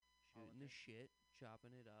the shit,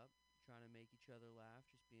 chopping it up, trying to make each other laugh,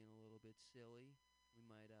 just being a little bit silly. We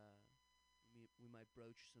might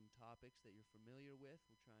broach some topics that you're familiar with.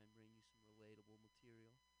 We'll try and bring you some relatable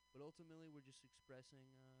material. But ultimately, we're just expressing,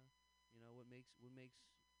 what makes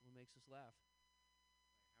us laugh.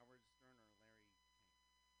 Howard Stern or Larry King?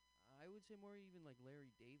 I would say more even like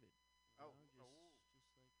Larry David. Just like. Are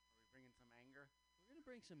we bringing some anger? We're gonna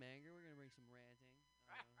bring some anger. We're gonna bring some ranting.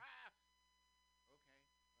 Okay,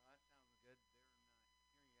 well that sounds good. They're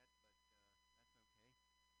not here yet, but that's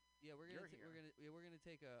okay. Yeah, we're gonna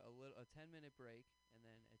take a 10-minute break, and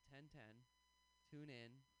then at 10:10, tune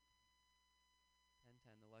in.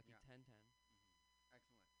 10:10, the lucky 10:10.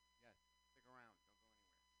 Excellent. Yes, stick around.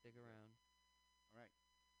 Don't go anywhere. Stick around. All right.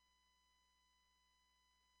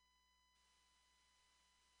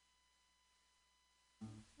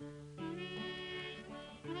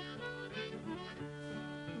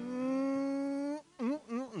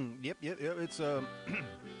 Yep. It's let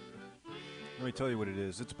me tell you what it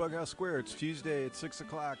is. It's Bughouse Square. It's Tuesday at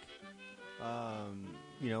 6:00.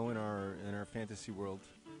 In our fantasy world.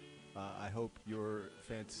 I hope your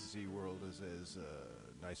fantasy world is as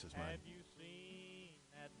nice as mine. Have you seen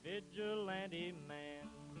that vigilante man?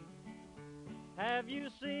 Have you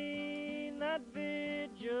seen that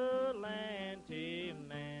vigilante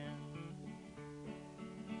man?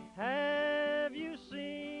 Have you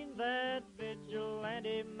seen that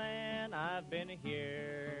vigilante man? I've been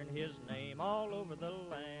hearing his name all over the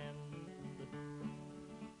land.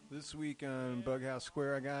 This week on Bughouse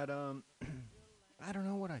Square, I got I don't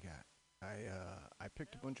know what I got. I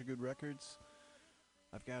picked a bunch of good records.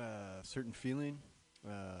 I've got a certain feeling.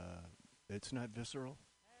 It's not visceral,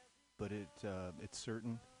 but it's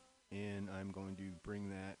certain, and I'm going to bring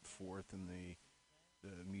that forth in the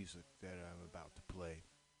music that I'm about to play.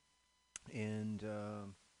 And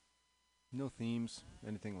no themes,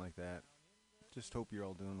 anything like that. Just hope you're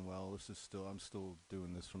all doing well. I'm still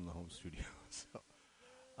doing this from the home studio, so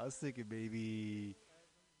I was thinking maybe,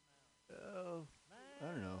 I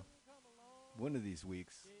don't know, one of these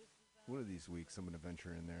weeks I'm gonna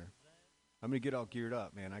venture in there. I'm gonna get all geared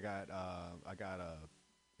up, man. I got a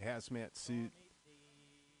hazmat suit.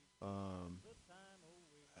 God,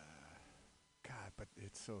 but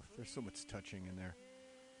there's so much touching in there.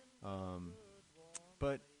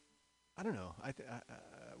 But I don't know.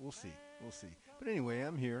 We'll see. But anyway,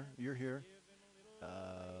 I'm here. You're here.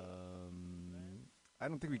 I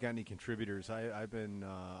don't think we got any contributors.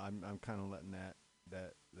 I'm kind of letting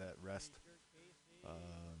that rest.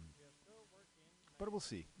 But we'll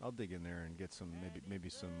see. I'll dig in there and get some maybe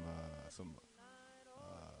some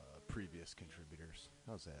previous contributors.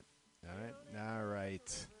 How's that? All right.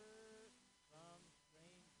 Some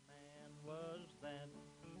strange man was that,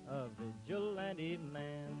 a vigilante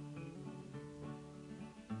man.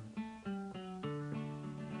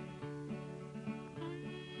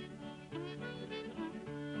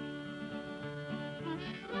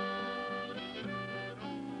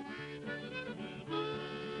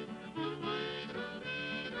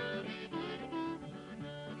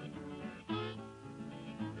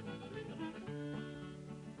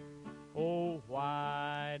 Oh,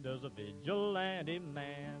 why does a vigilante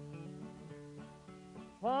man,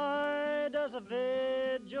 why does a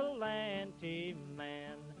vigilante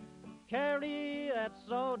man carry that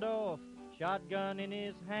sawed-off shotgun in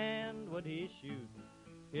his hand? Would he shoot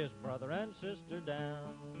his brother and sister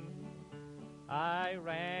down? I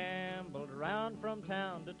rambled around from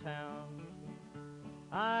town to town.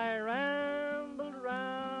 I rambled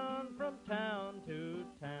around from town to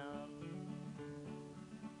town.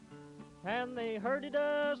 And they herded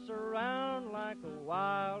us around like a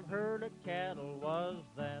wild herd of cattle. Was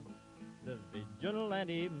that the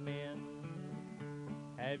vigilante men?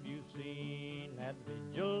 Have you seen that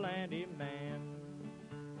vigilante man?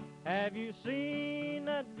 Have you seen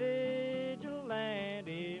that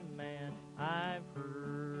vigilante man? I've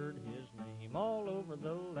heard his name all over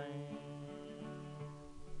the land.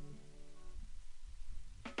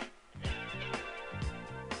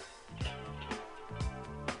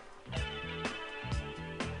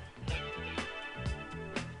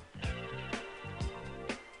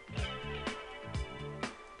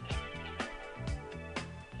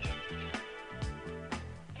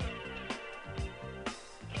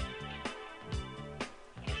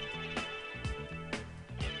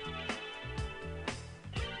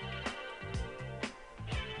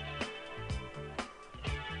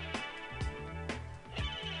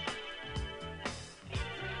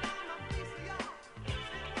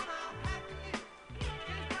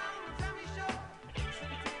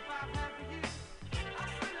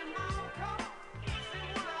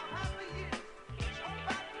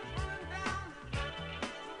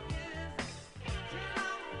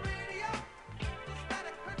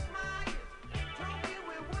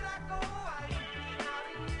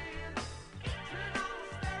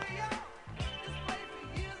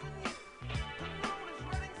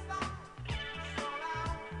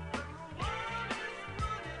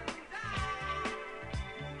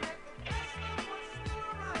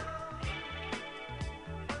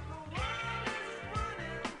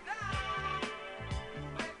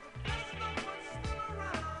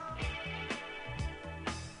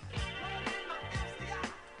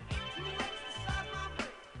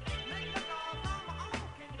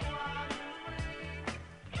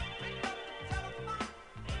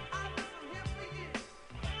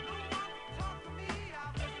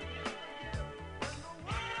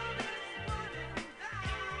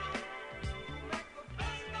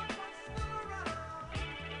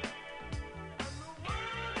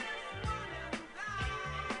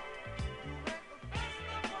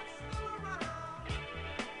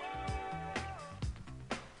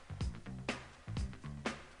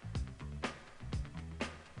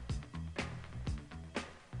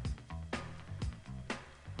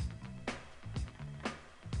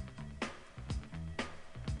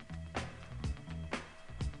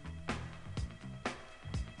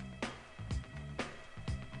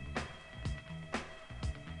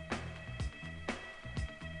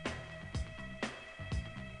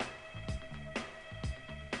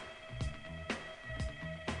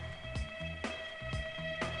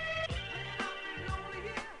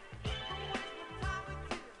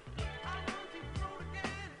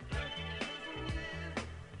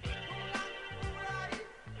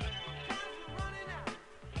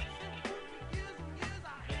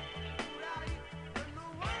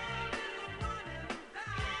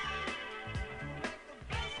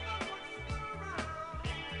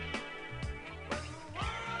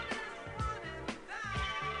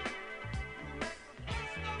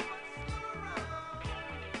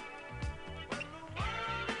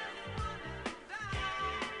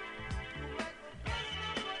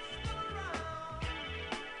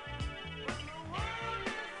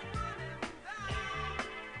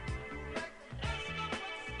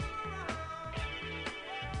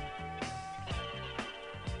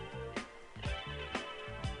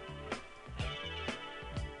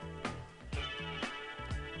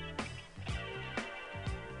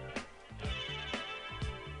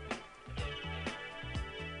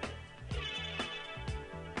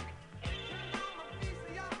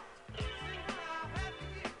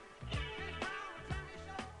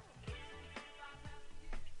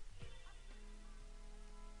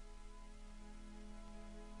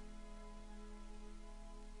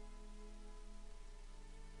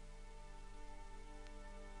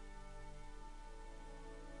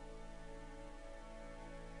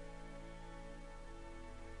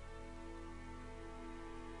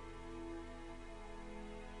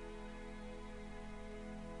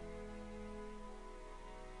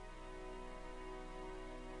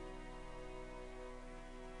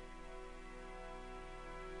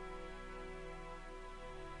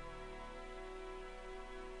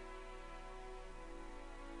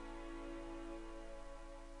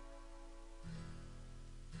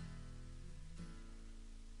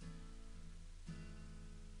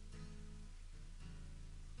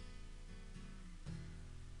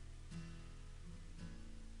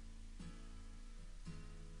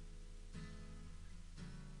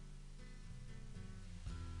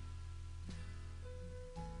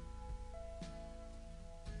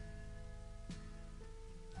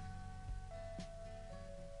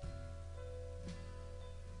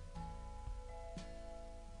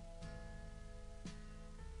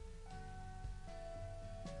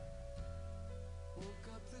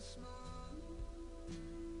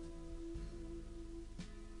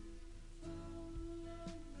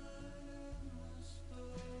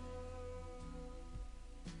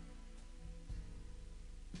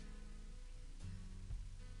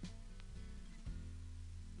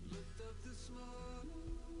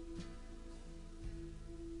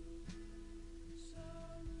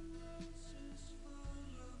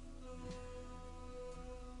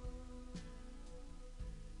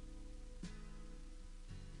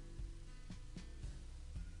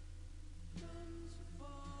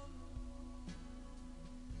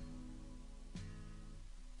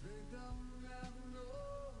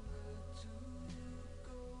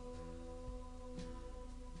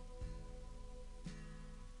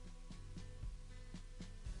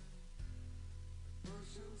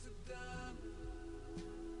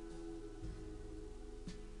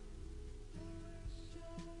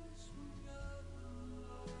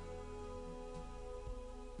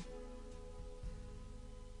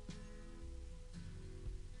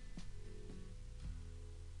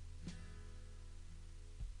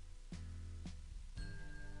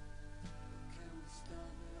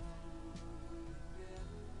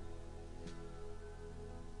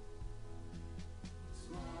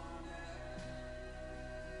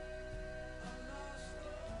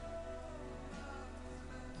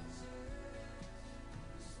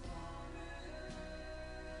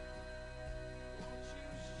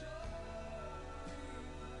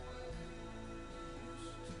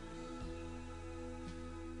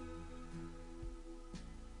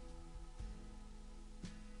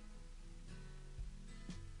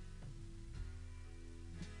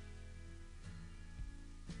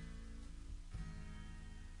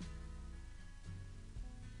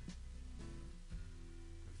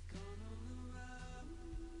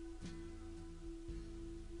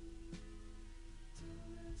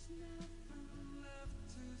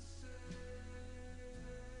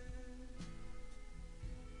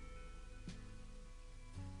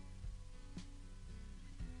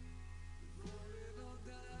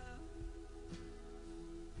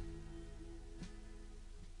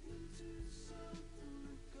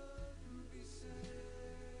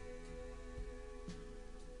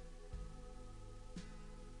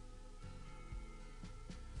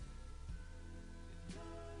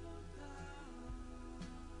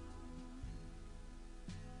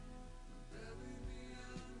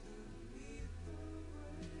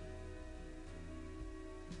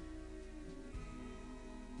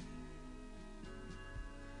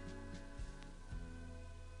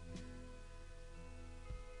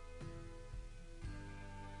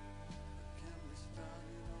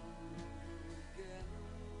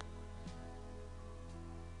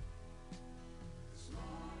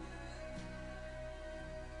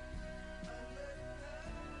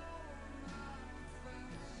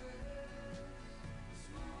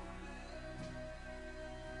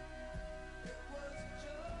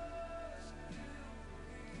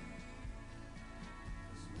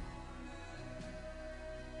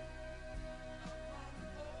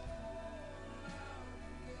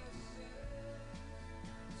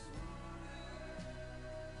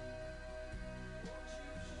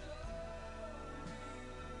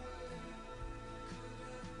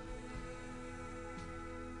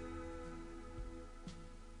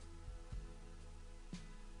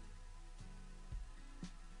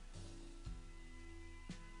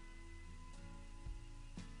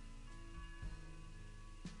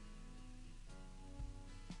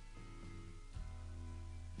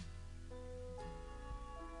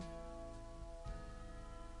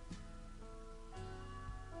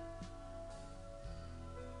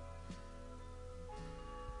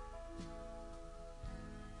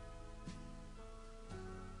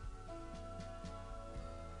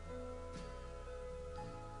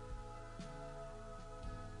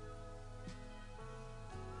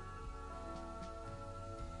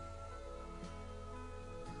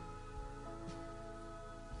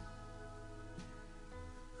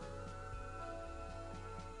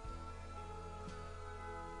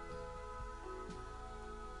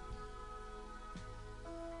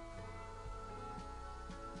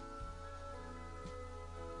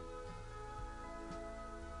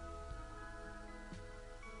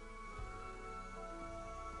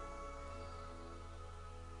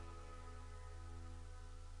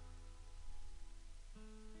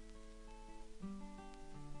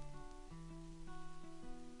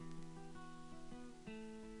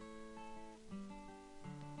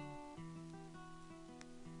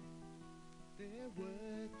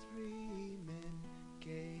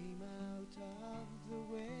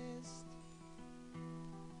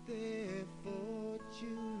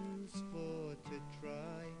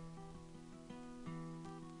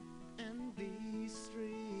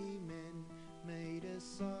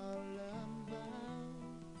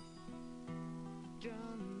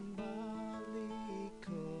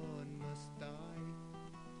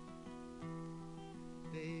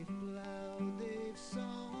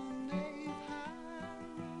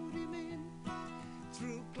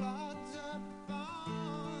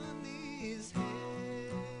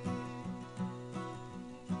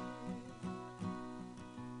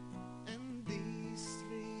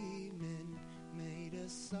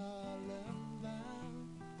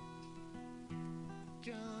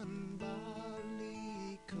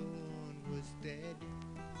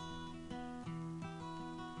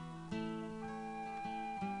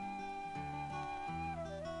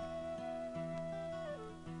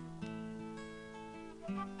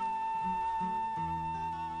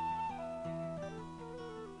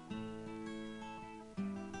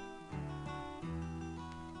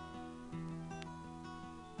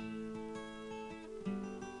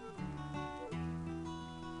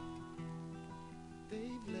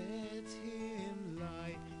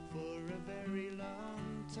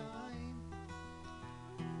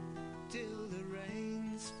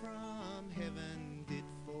 man's from heaven did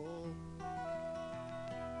fall,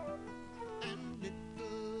 and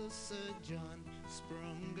little Sir John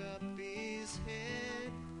sprung up his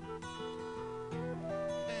head,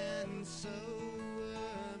 and so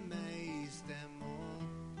amazed them all,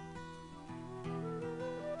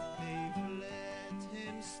 they've let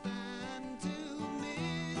him stand 2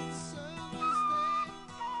 minutes so was there,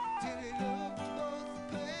 till he looked both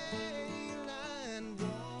pale and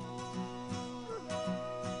worn,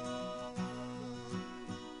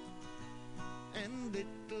 and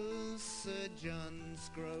little Sir John's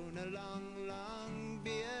grown a long, long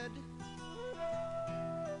beard,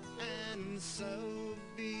 and so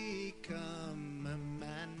become a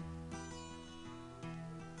man.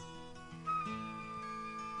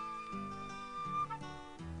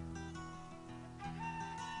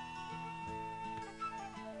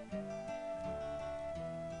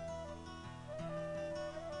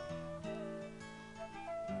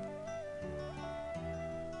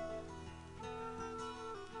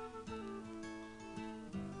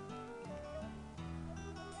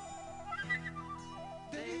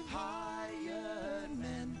 They've hired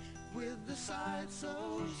men with the side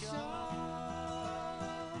so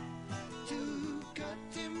sharp to cut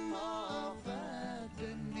him off at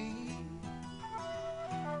the knee.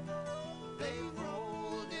 They've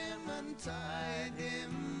rolled him and tied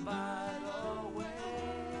him by the way,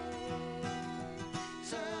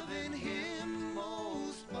 serving him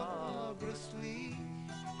most barbarously.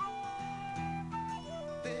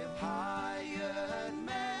 They've hired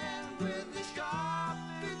men with the sharp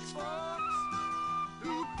pitchforks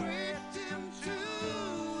who pricked him to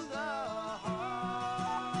the heart,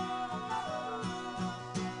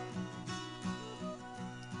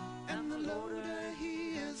 and the loader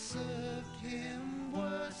he has served him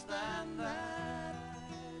worse than that.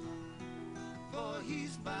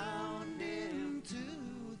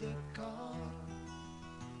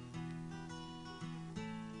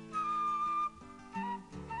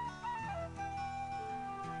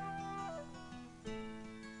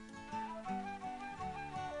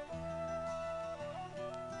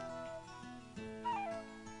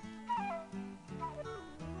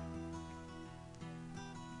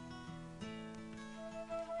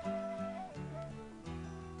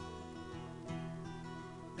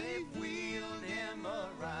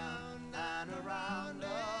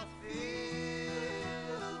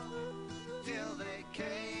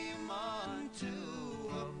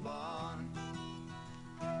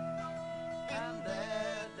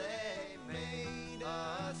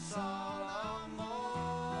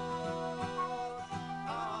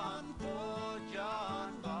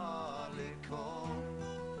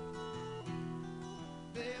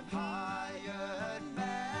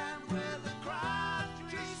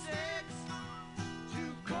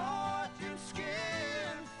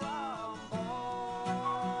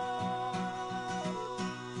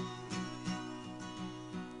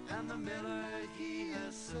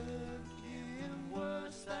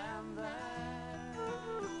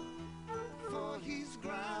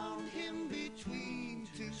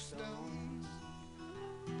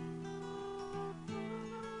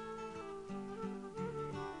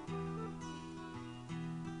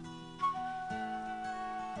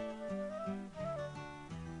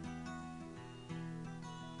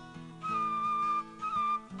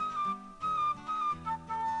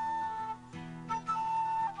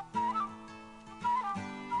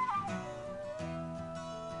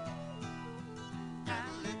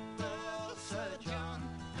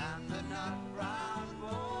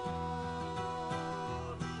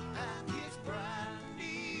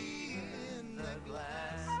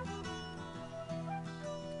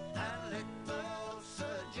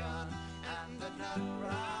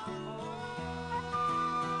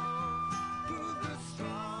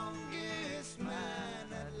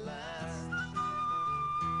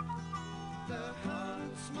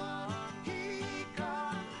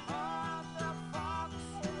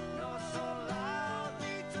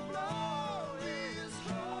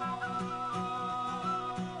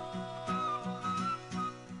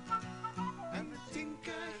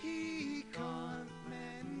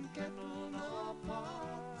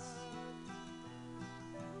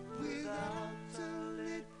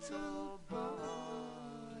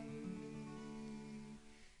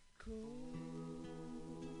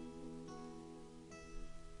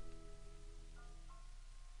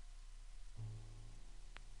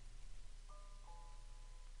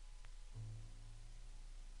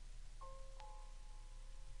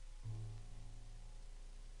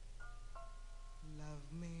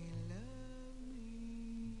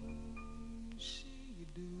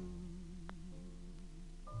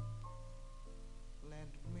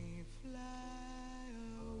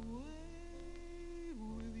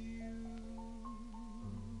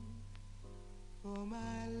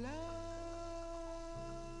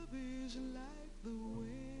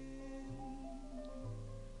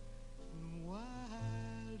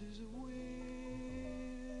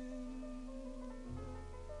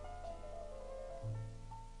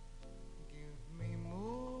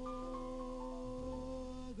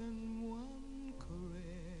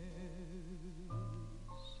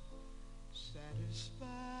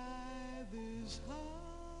 satisfy this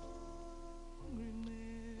hungriness.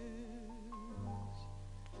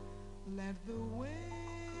 Let the wind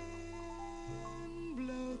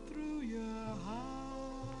blow through your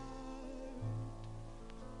heart,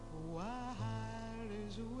 wild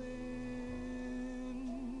as a wind.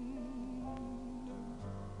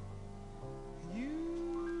 You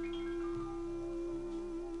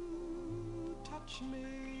touch me,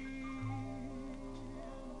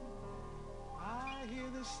 I hear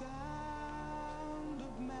the sound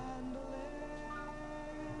of mandolins.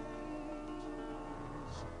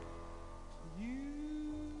 You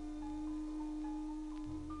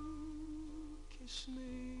kiss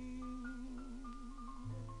me,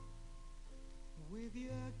 with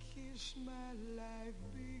your kiss my life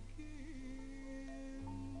begins.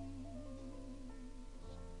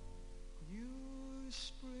 You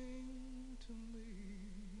spring to me,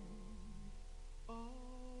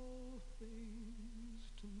 all things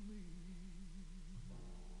to me.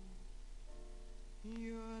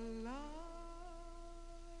 Your light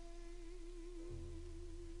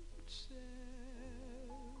itself,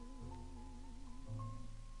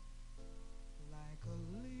 like a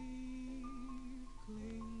leaf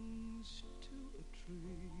clings to a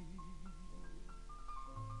tree.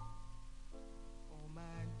 Oh,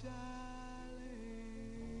 my darling,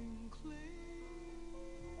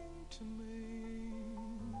 cling to me,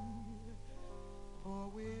 for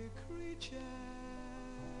we're creatures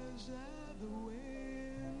of the wind,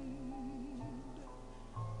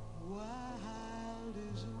 wild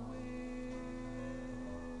as a wind,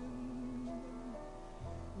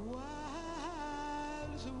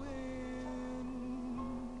 wild as a wind,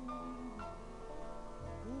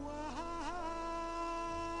 wild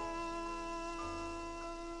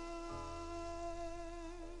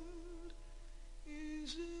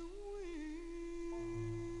is a wind.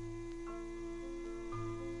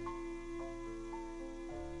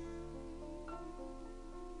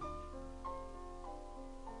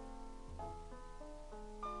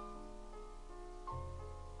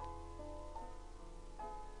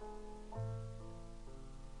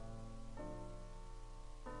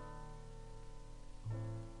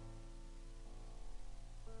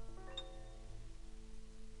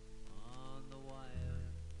 On the wire,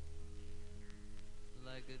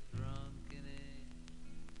 like a drunk in a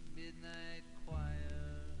midnight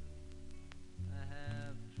choir, I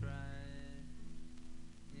have tried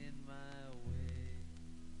in my way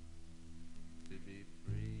to be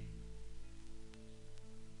free,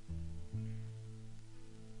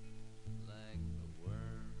 like the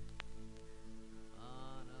worm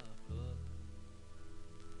on a hook,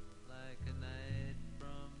 like a knight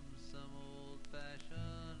from some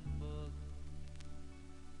old-fashioned book.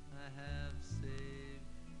 I have saved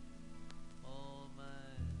all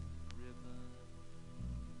my ribbons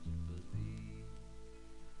for thee.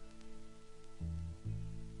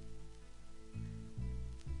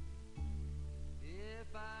 If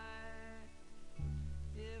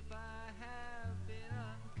I have been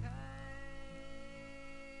unkind,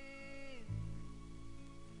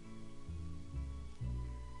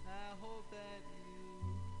 I hope that you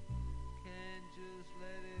can just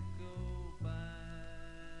let it go by.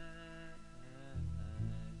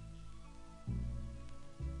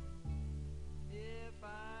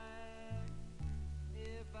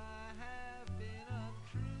 If I have been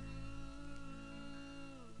untrue,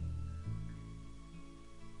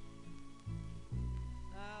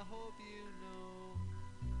 I hope you know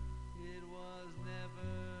it was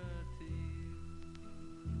never to you.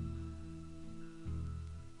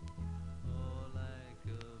 Oh, like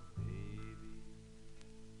a baby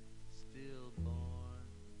stillborn,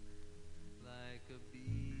 like a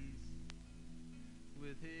beast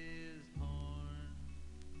with his horn,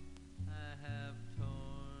 I have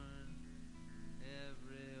torn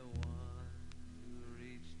everyone who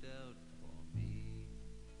reached out for me.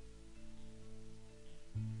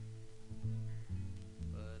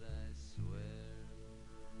 But I swear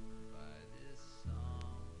by this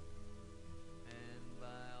song and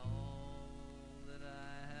by all that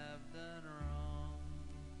I have done wrong,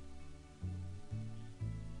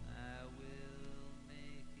 I will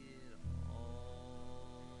make it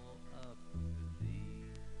all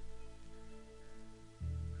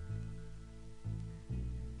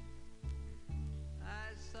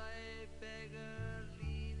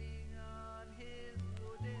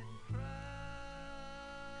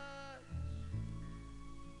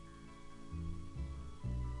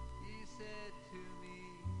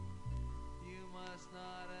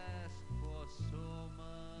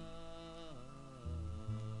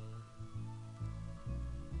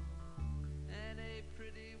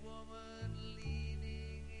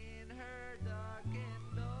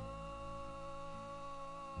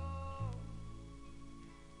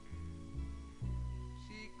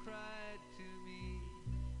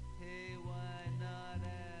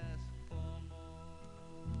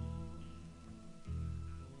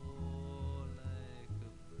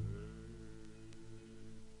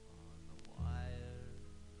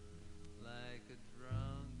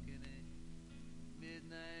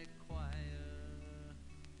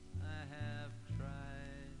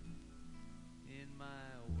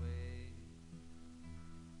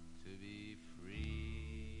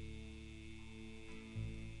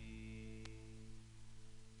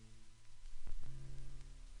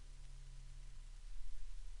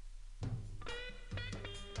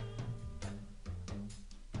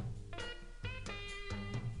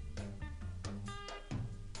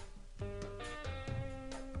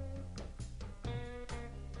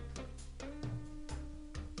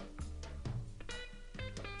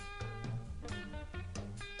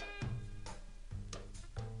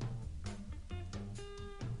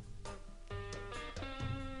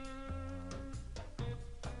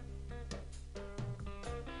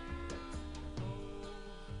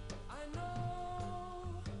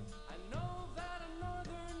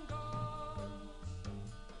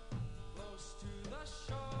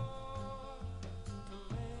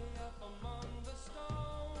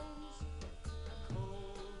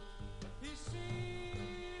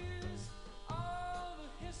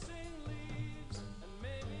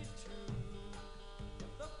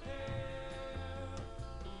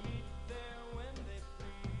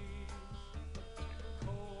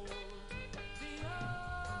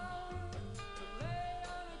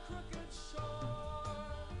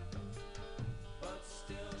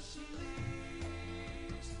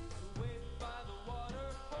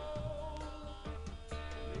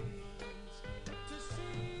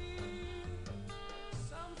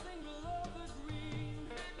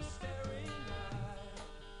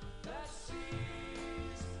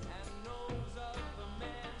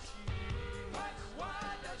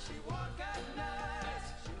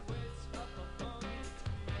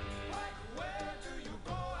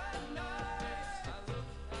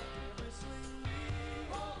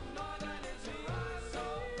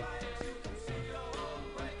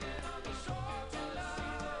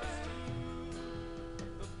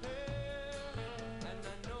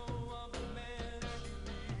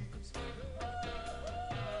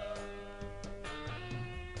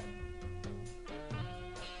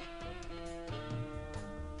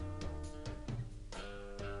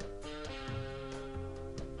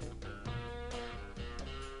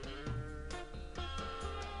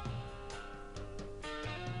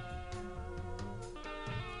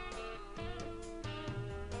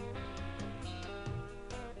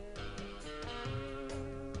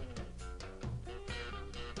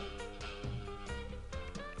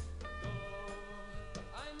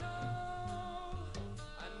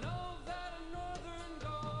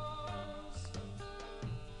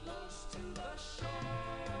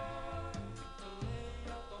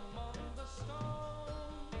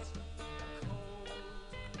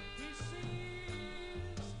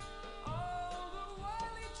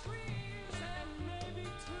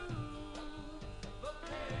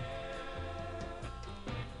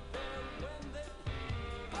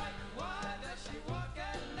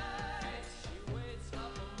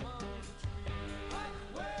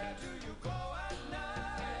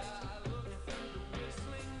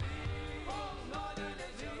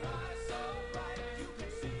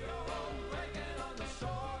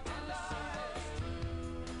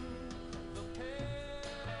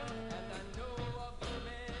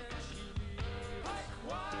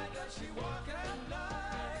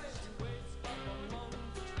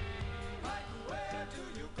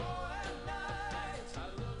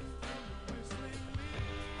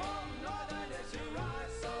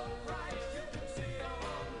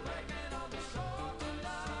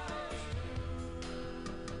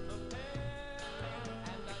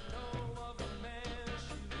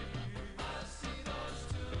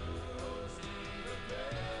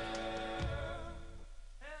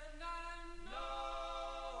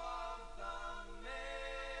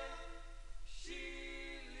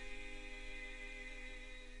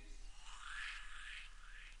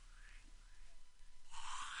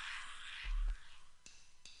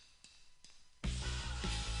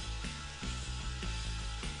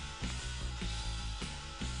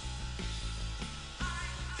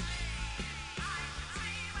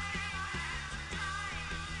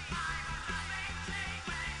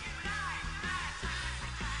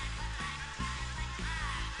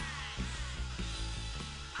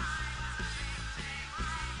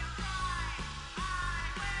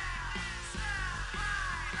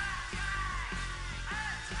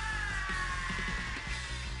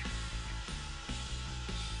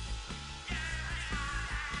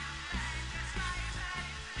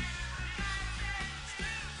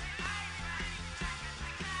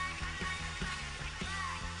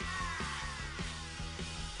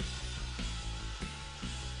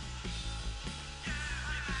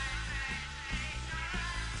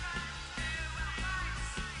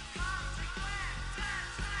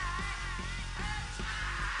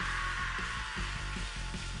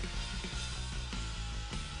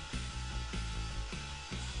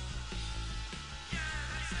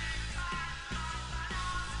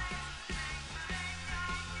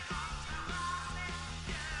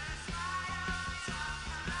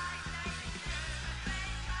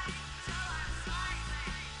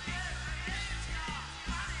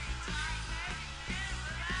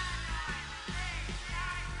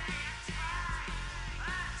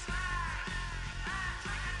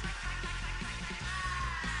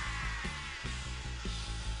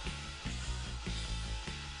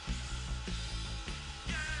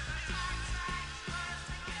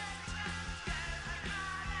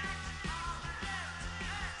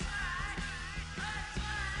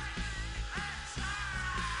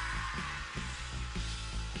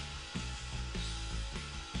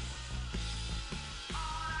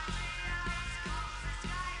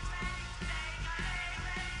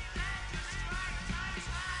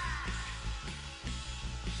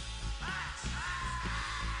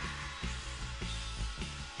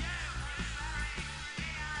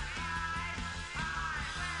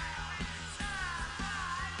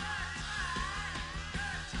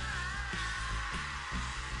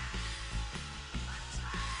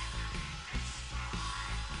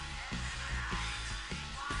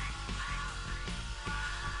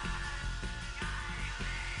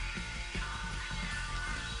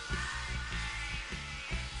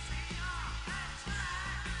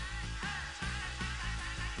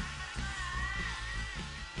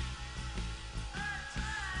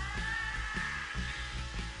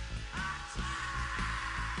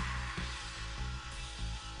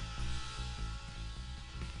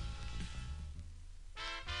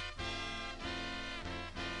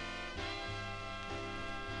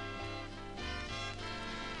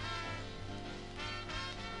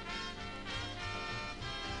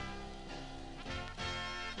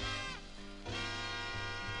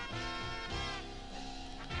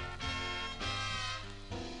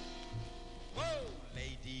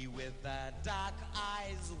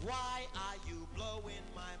eyes, why are you blowing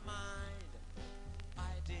my mind?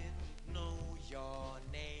 I didn't know your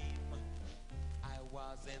name. I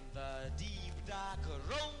was in the deep dark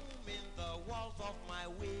room in the walls of my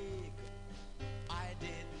wig. I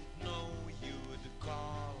didn't know you'd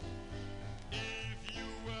call. If you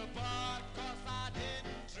were bored, 'cause I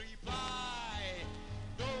didn't reply.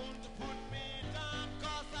 Don't put me down,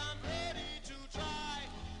 'cause I'm ready to try.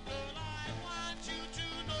 Girl, I want you to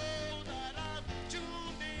know that I'm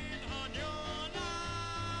tuned in on your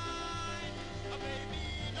line. Baby,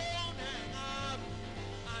 don't hang up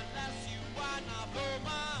unless you wanna blow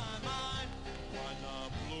my mind. Wanna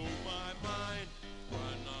blow my mind.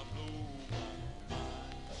 Wanna blow my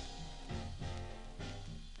mind.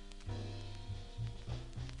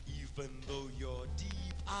 Even though your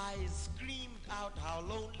deep eyes screamed out how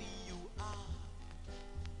lonely you are,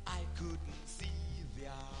 I couldn't see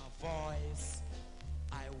their voice.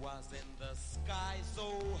 I was in the sky so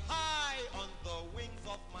high on the wings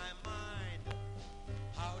of my mind.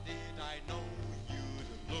 How did I know you'd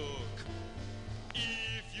look?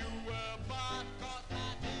 If you were bad, 'cause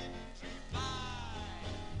I didn't reply.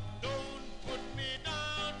 Don't put me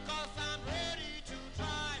down, 'cause I'm ready to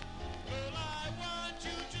try. Girl, I want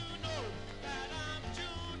you to know that I'm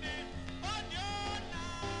tuned in on your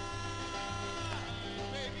line.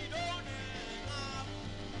 Baby, don't hang up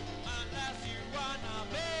unless you wanna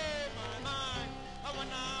blow my mind. I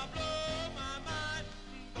wanna blow my mind,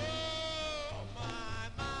 blow my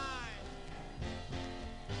mind.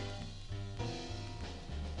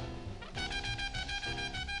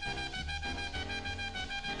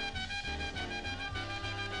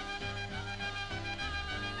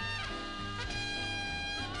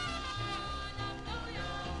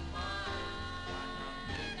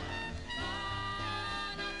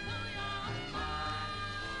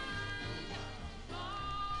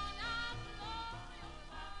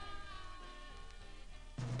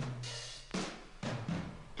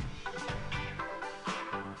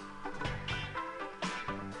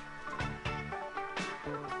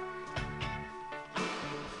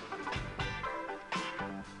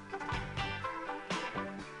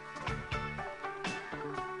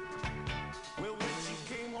 Well, when she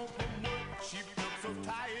came home from work, she felt so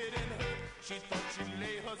tired and hurt. She thought she'd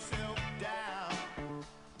lay herself down.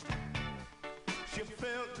 She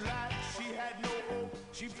felt like she had no hope.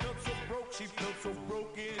 She felt so broke, she felt so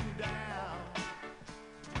broken down.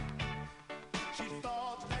 She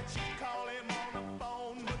thought that she'd call him on the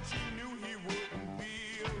phone, but she knew he wouldn't be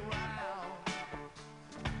around.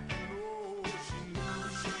 And oh, she knew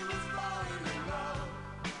she was falling in love,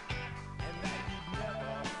 and that he'd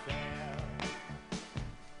never fail.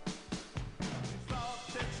 She thought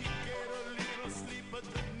that she'd get a little sleep, but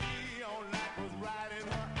the neon light was right in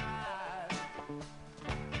her eyes.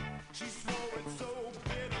 She swore it's so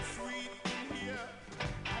bittersweet in here.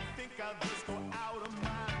 I think I'll just go out of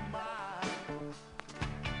my mind.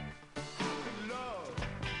 How could love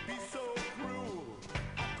be so cruel?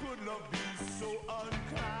 How could love be so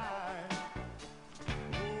unkind?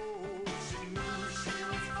 Oh, she knew she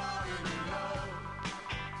was falling in love,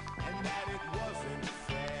 and that it wasn't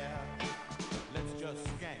fair. Let's just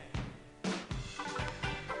scan.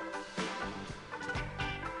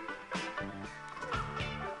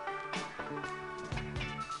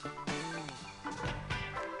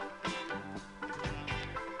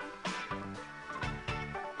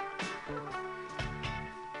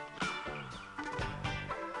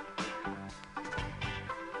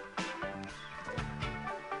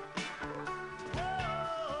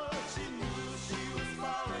 Oh, she knew she was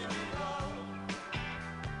falling in love.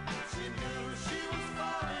 She knew she was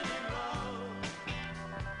falling in love.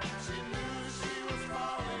 She knew she was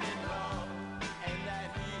falling in love, and that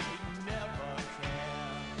he'd never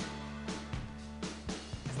care.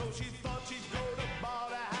 So she thought she'd go to the bar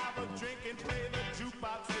to have a drink and play the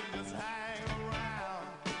jukebox and just hang around.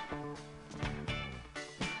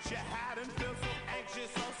 She hadn't felt so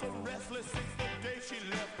anxious or so restless since the day she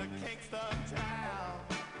left the Kingston town.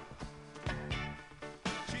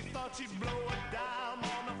 She thought she'd blow a dime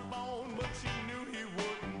on the phone, but she knew he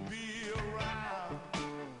wouldn't be around.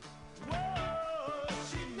 Whoa,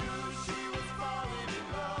 she knew she was falling in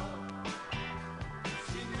love.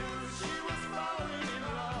 She knew she was falling in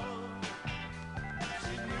love.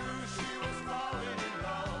 She knew she was falling in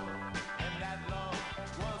love, and that love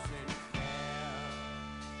wasn't fair.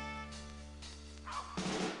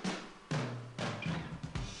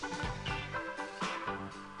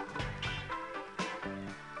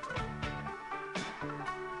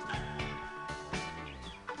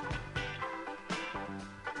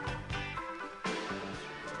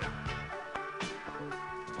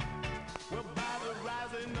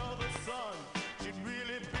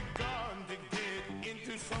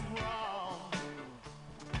 some rum.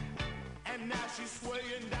 And now she's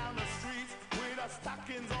swaying down the streets with her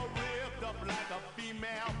stockings all ripped up like a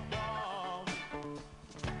female bum.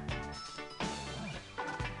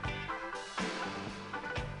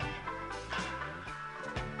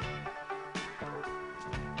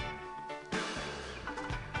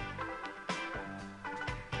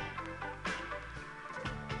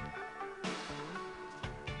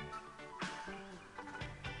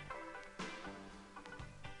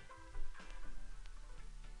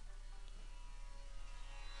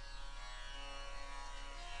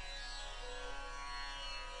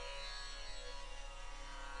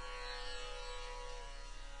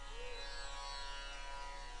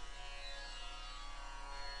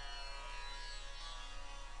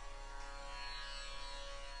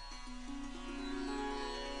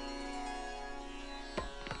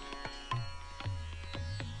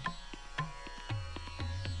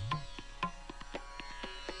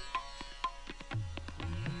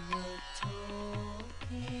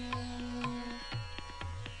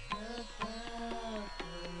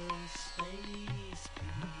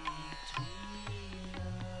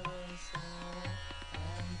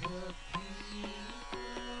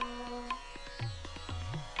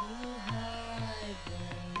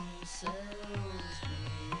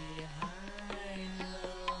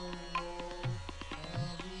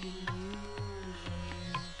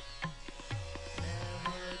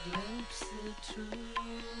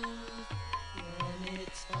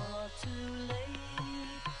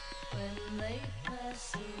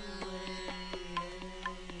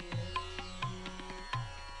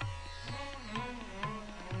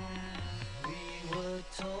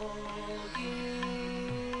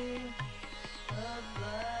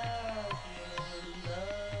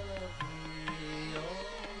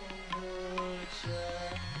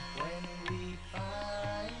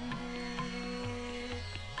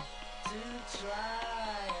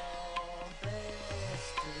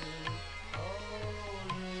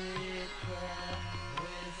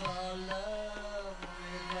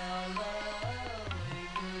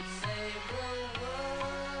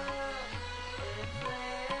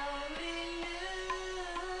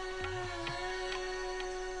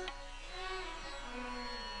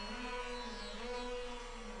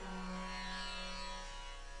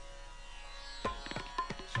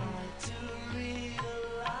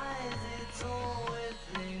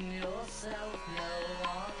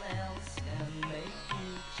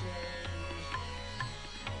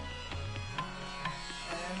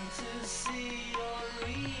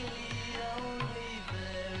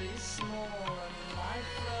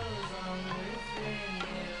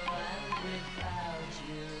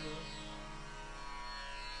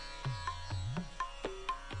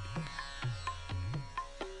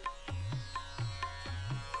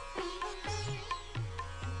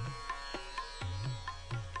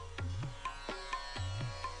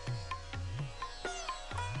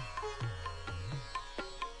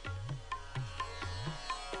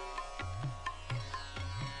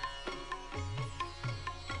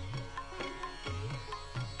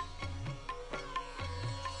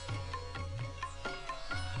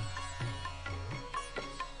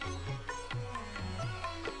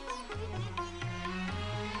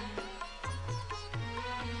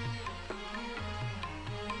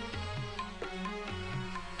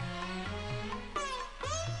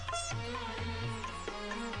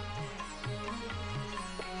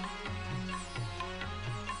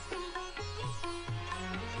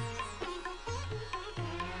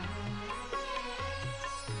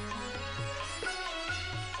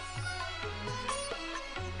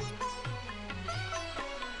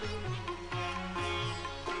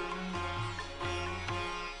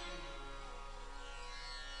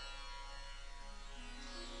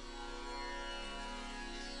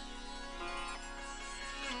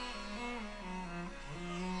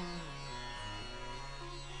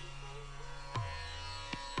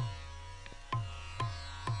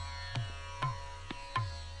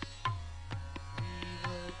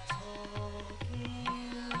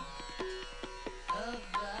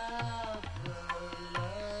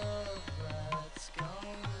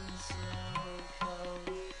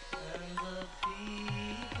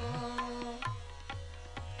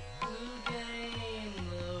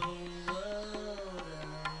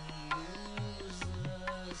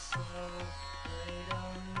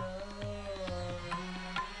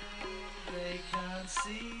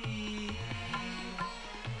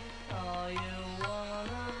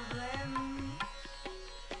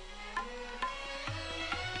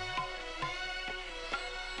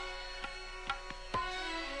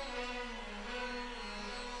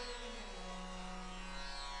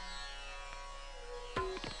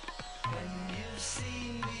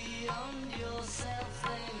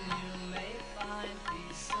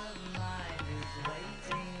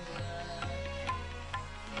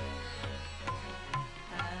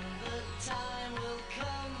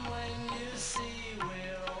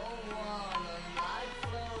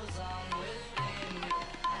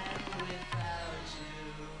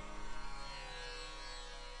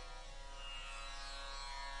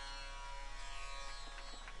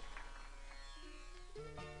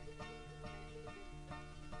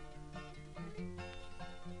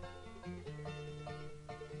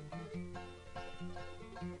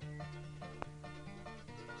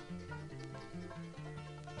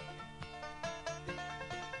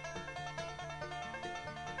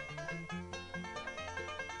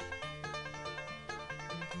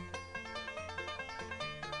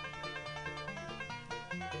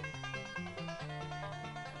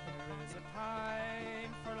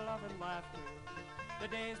 The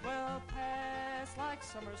days will pass like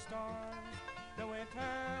summer storms. The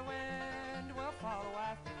winter wind will follow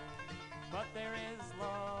after. But there is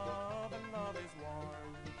love and love is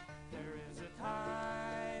warm. There is a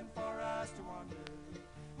time for us to wander.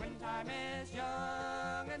 When time is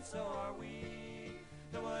young and so are we.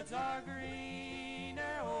 The woods are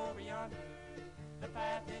greener over yonder. The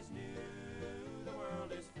path is new, the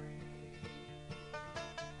world is free.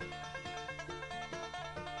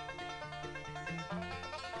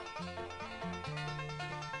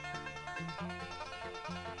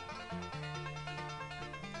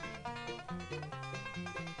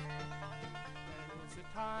 There's a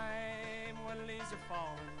time when leaves are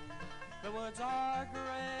falling. The woods are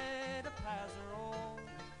gray, the paths are old.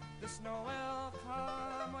 The snow will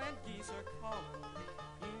come when geese are calling.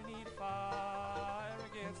 You need fire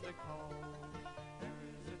against the cold. There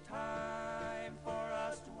is a time for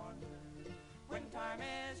us to wander. When time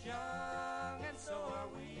is young and so are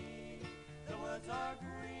we. The woods are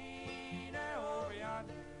greener over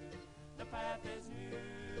yonder. The path is new,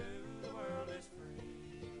 the world is free.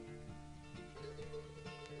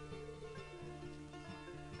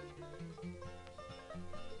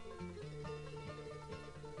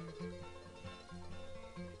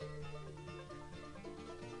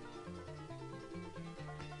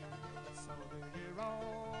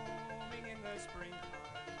 Roaming in the springtime,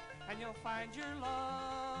 and you'll find your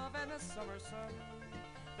love in the summer sun.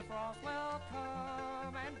 The frost will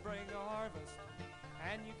come and bring a harvest,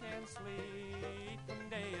 and you can sleep when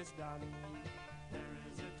day is done. There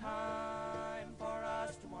is a time for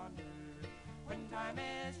us to wander. When time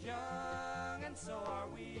is young and so are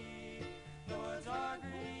we. The woods are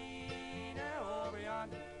greener over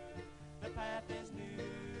yonder. The path is new,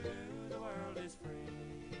 the world is free.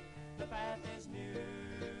 The path is new,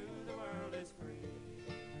 the world is free.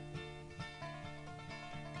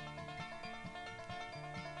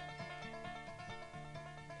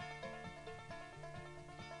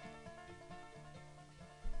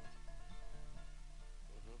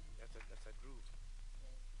 That's that groove.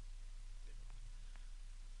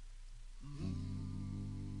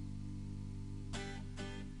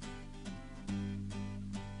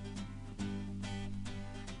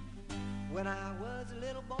 When I was a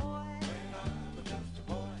little boy, when I was just a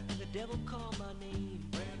boy, the devil called my name.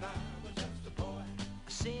 When I was just a boy, I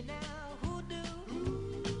say now, who do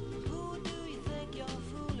you think you're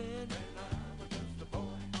fooling? When I was just a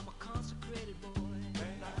boy, I'm a consecrated boy.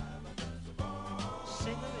 When I was just a boy,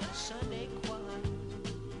 singer in a Sunday choir.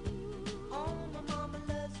 Oh, my mama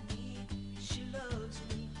loves me, she loves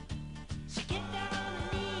me. She get down on her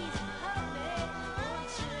knees and hug me. Oh,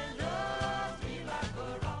 she loves me like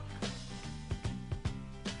a rock.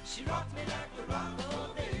 She rocked me like the rock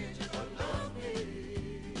of ages.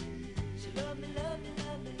 She loved me, love me, love me,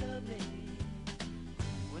 love me, love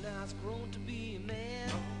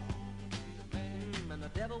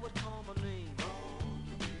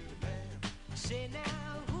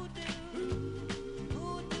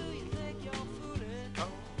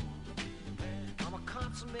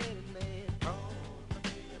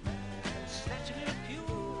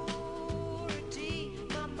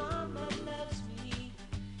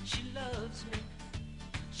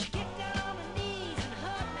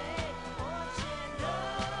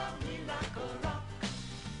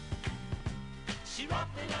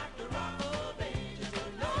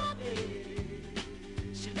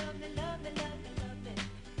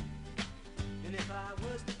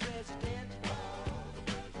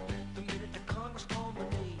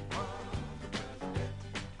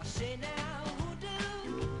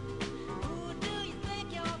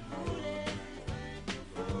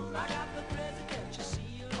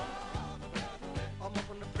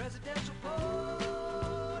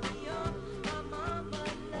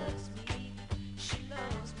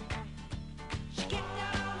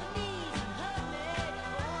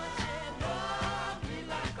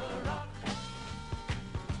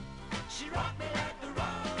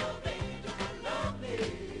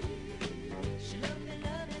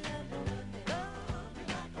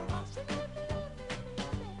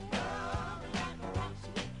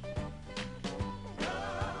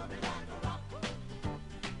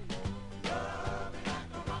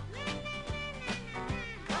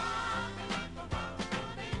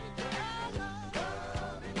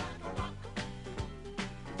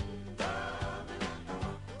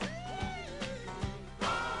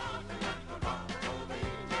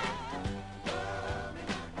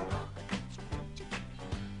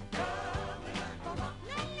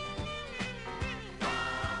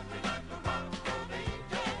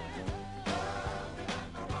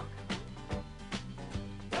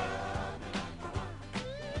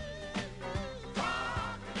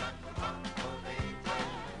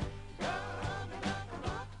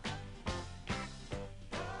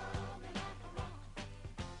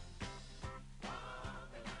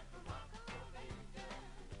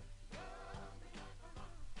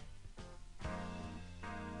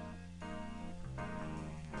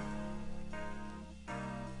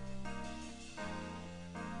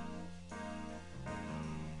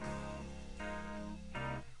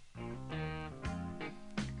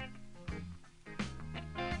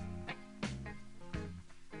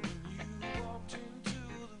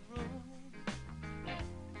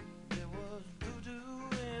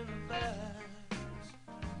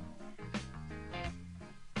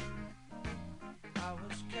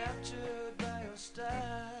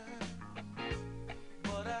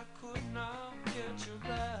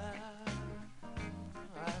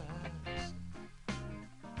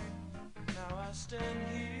stand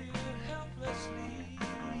here helplessly,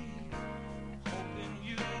 hoping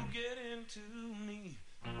you get into me.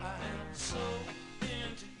 I am so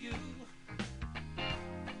into you,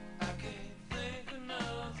 I can't think of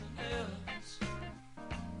nothing else.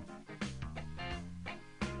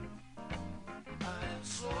 I am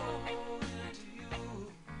so into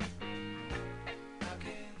you, I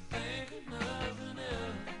can't think of nothing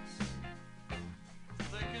else.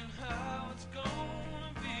 Thinking how it's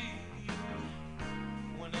gonna be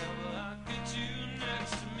whenever I get you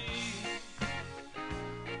next to me.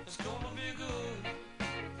 It's gonna be good,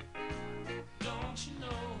 don't you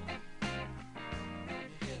know? When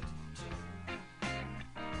you get to,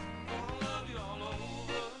 gonna love you all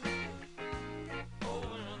over,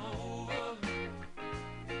 over and over.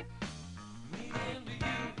 Me into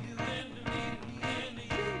you, you into me, me into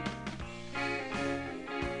you.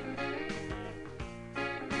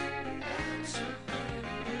 I'm so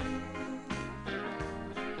into you.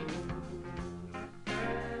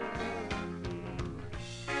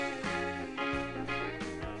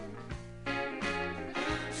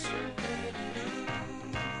 I'm so into you.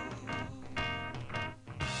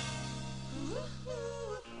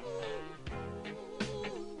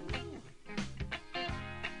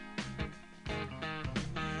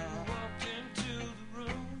 Walked into the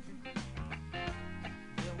room,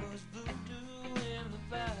 there was voodoo in the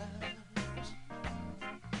vibes.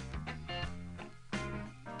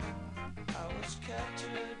 I was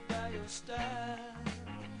captured by your style,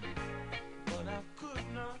 but I could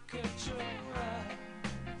not catch your eye.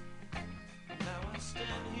 Now I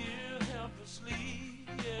stand here helplessly,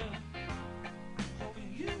 yeah,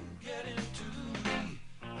 hoping you get into me.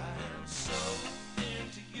 I am so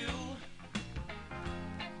into you,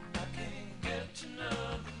 I can't get to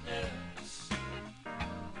nothing else.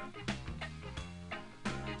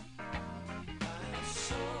 I am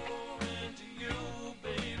so into you,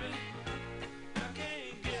 baby, I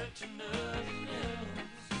can't get to nothing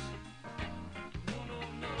else. No, no,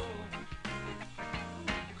 no.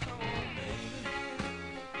 Come on, baby.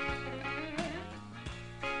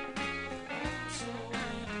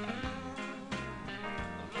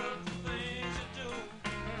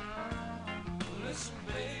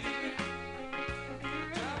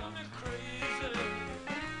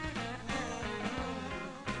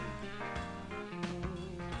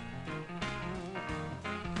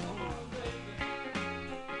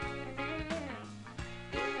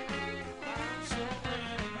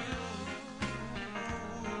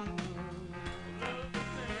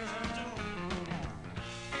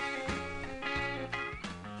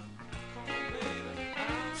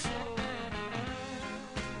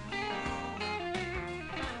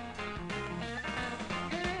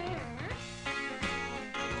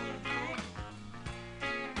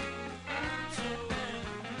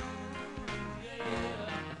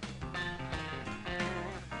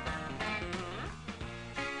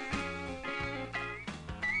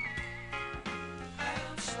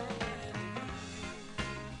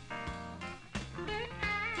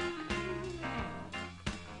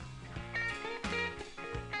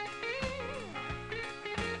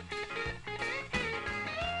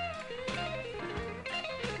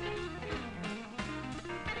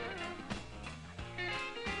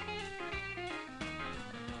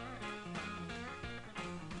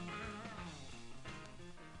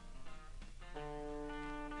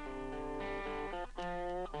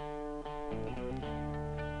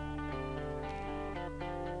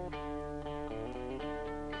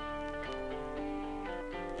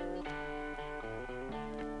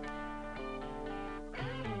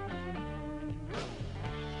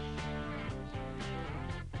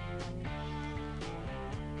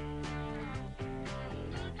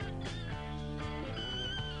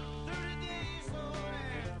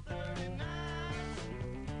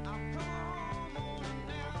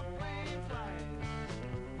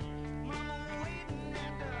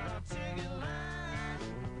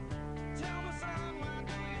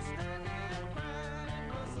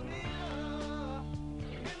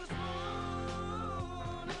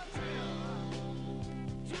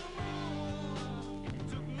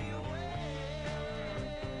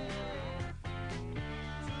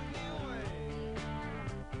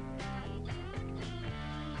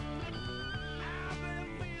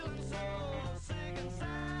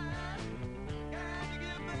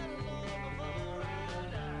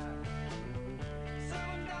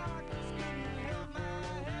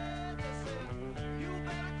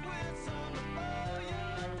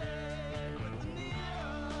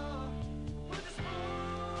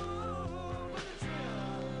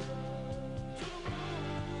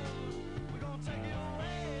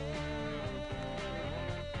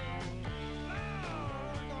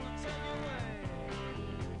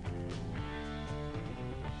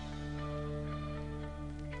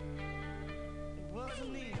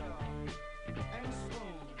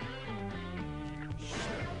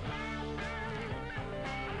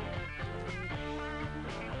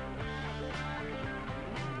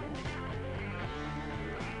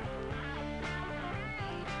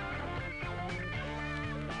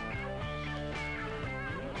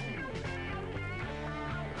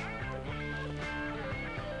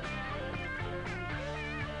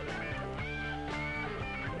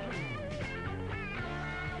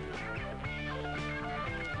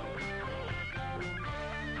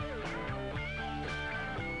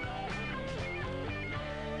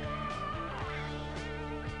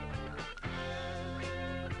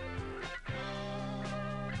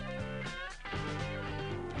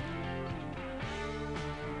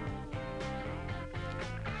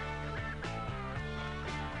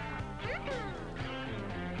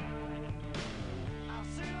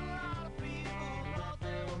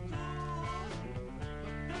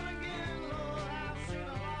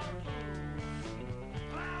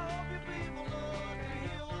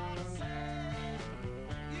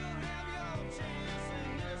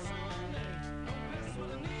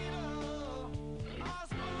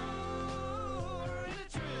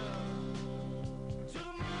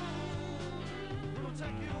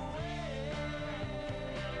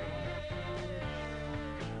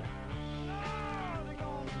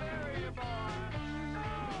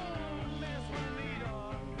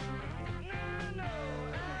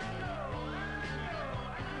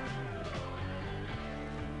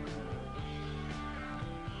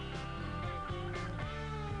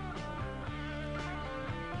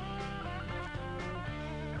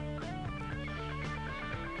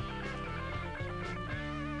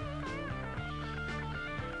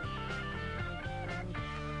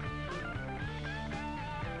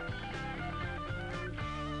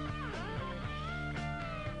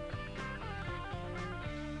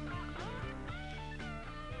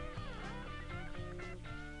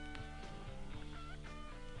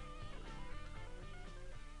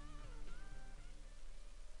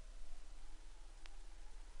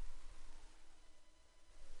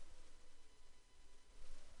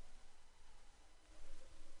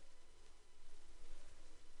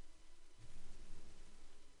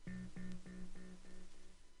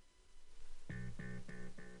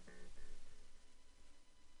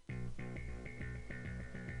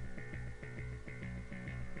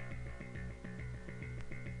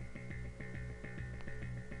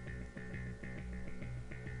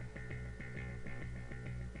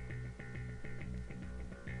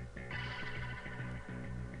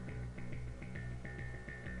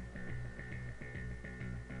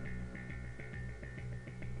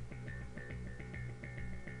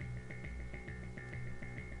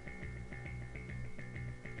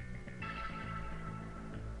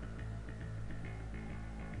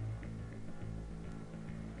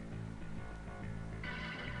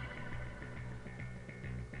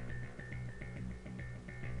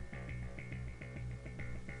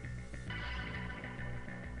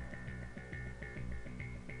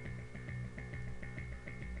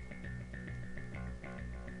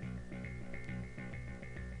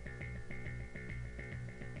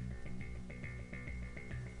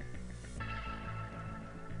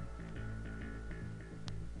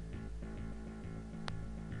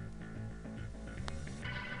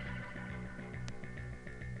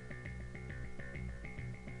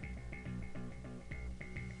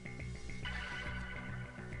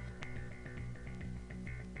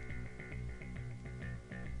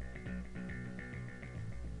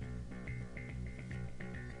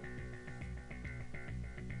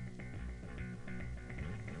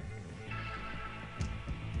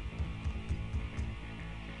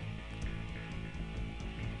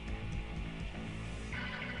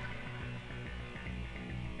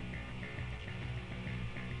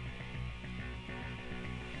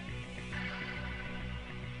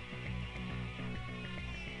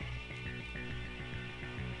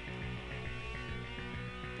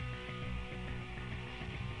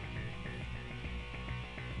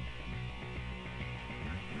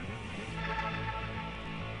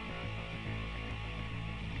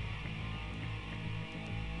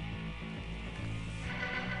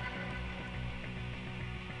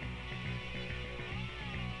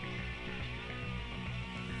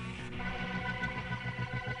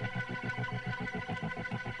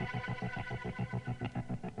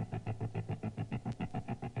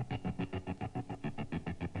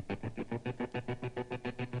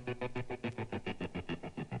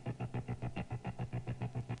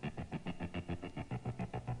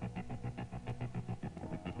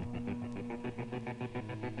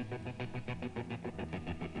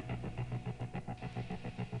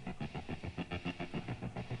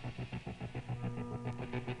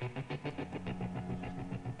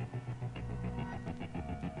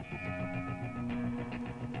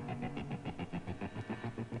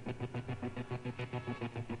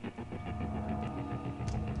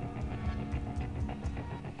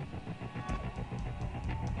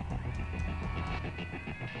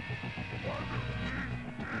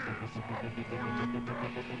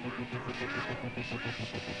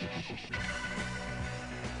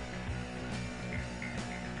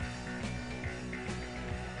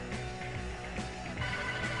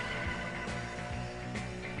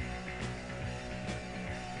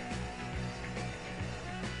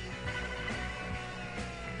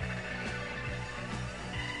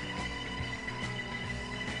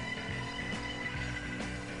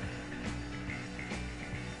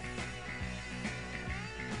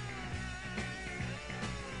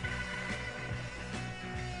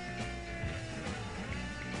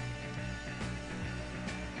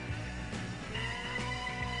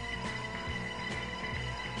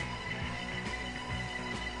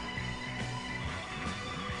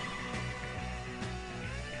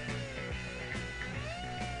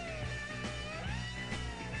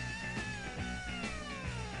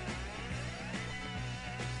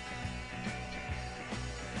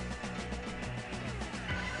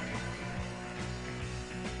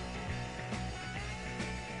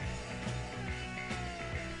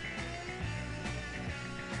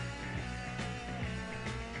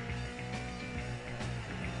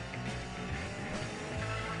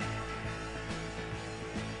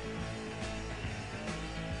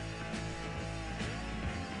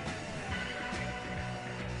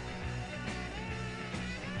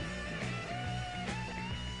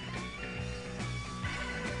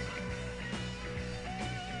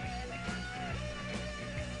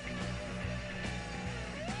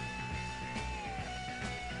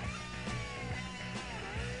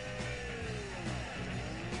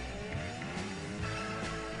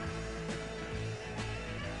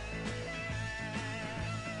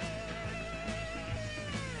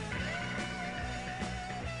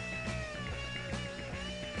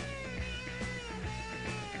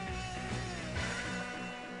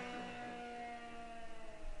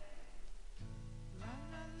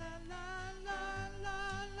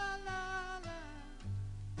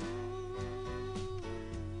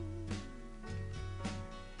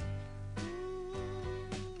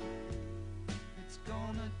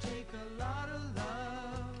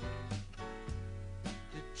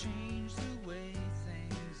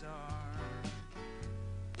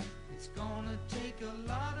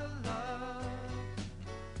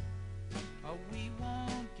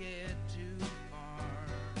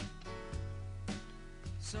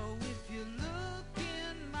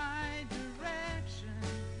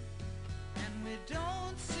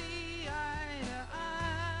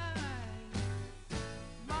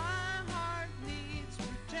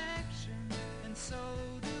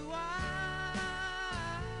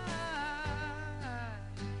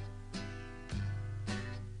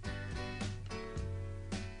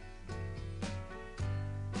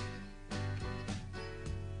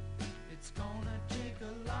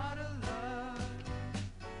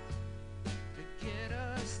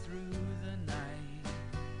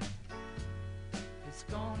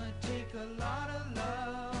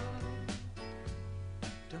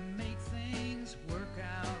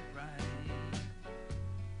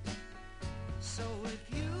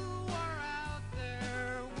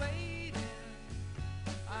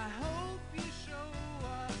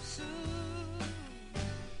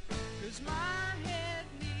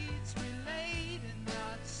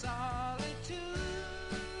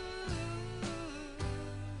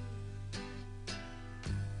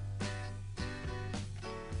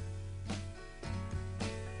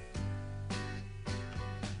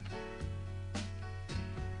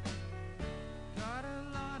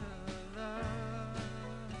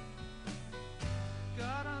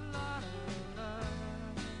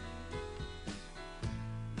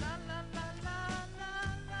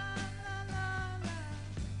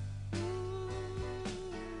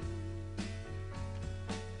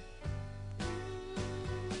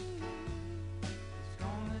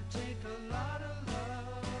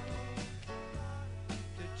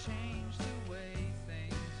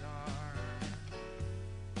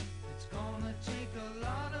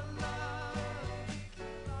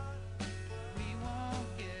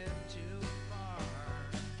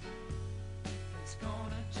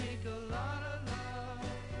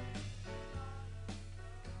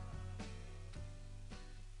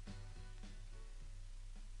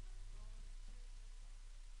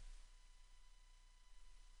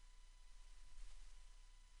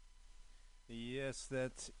 Yes,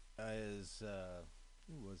 that is,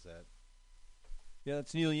 who was that? Yeah,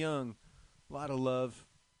 that's Neil Young. A lot of love.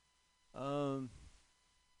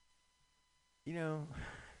 You know,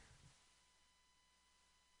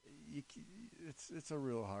 it's a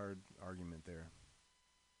real hard argument there.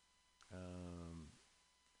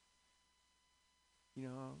 You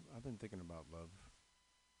know, I've been thinking about love.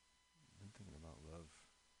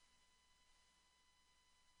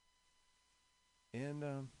 And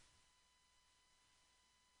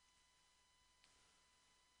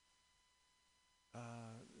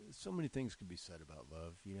so many things could be said about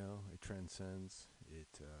love. You know, it transcends.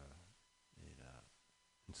 It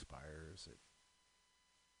inspires. It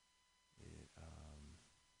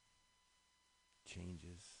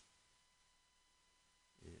changes.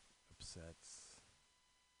 It upsets.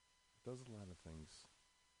 It does a lot of things.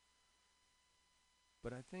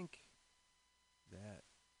 But I think that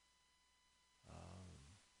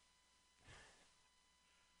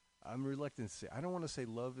I'm reluctant to say. I don't want to say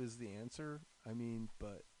love is the answer. I mean,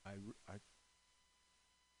 but I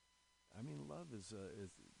mean, love is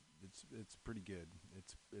it's pretty good.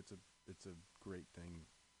 It's a great thing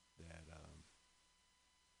that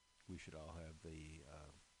we should all have the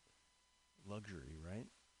luxury, right,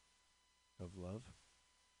 of love.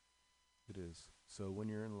 It is. So when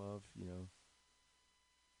you're in love, you know,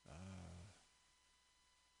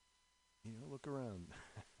 look around.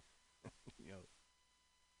 You know,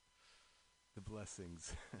 the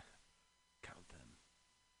blessings. Count them.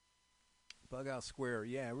 Bug Out Square.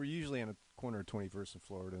 Yeah, we're usually on a corner of 21st and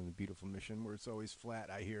Florida in the beautiful Mission, where it's always flat,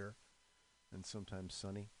 I hear, and sometimes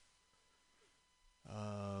sunny.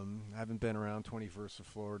 I haven't been around 21st of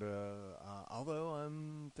Florida, although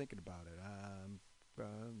I'm thinking about it.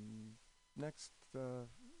 Next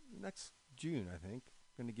June, I think,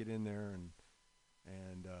 going to get in there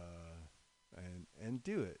and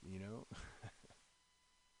do it, you know.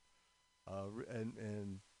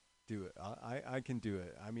 And do it. I can do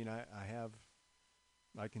it. I mean, I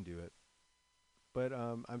can do it. But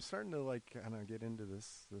I'm starting to like kind of get into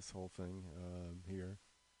this whole thing here.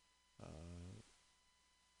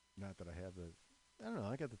 Not that I have I don't know,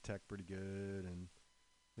 I got the tech pretty good, and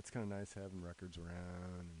it's kind of nice having records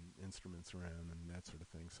around and instruments around and that sort of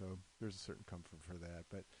thing. So there's a certain comfort for that.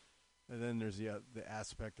 But and then there's the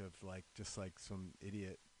aspect of like just like some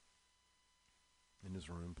idiot in his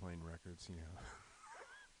room playing records, you know.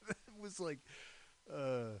 It was like,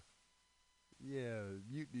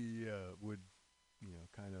 Mutiny would, you know,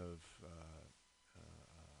 kind of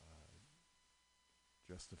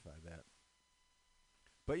justify that.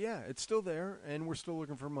 But yeah, it's still there, and we're still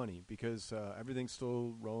looking for money because everything's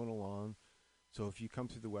still rolling along. So if you come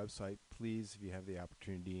through the website, please, if you have the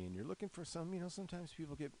opportunity, and you're looking for some, you know, sometimes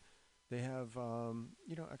people they have,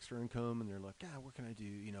 you know, extra income, and they're like, what can I do?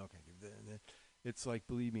 You know, can I give that? It's like,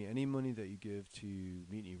 believe me, any money that you give to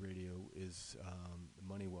Mutiny Radio is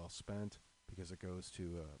money well spent because it goes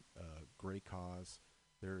to a great cause.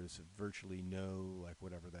 There is virtually no, like,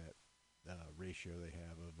 whatever that ratio they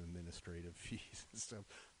have of administrative fees and stuff.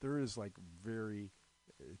 There is, like,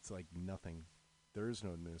 it's like nothing. There is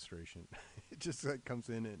no administration. It just like comes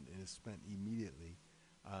in and is spent immediately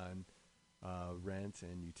on rent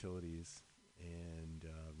and utilities and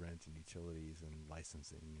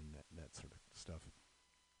licensing and that sort of stuff.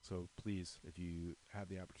 So please, if you have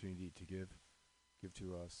the opportunity to give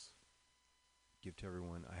to us, give to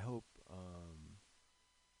everyone. I hope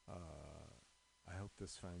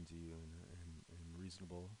this finds you in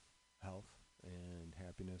reasonable health and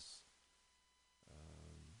happiness.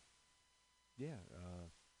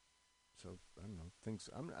 So I don't know things.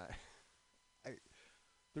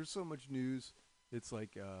 There's so much news. It's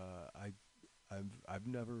like I've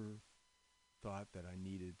never thought that I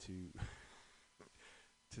needed to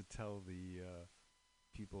to tell the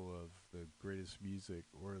people of the greatest music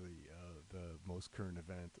or the most current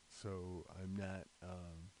event. So I'm not.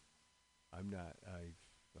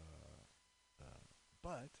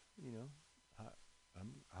 But you know,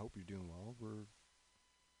 I hope you're doing well.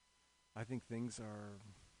 I think things are.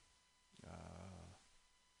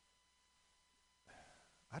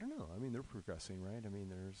 I don't know. I mean, they're progressing, right? I mean,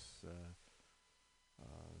 there's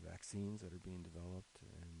vaccines that are being developed,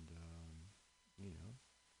 and you know,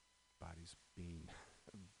 bodies being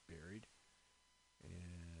buried,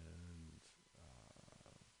 and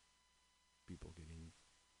people getting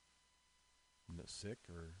sick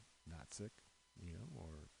or not sick, you know,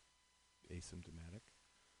 or asymptomatic.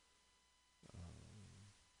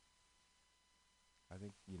 I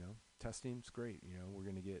think, you know, testing's great. You know, we're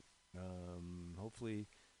going to get, hopefully,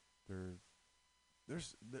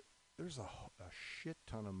 there's a shit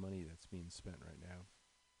ton of money that's being spent right now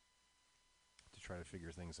to try to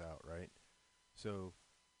figure things out, right? So,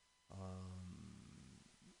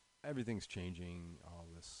 everything's changing. All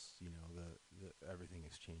this, you know, everything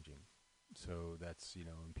is changing. So that's, you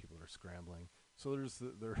know, and people are scrambling. So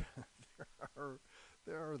there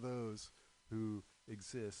there are those who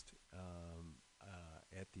exist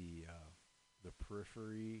at the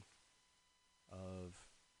periphery of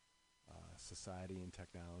society and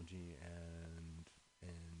technology and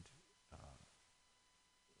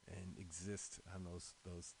exist on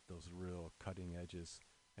those real cutting edges.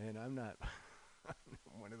 And I'm not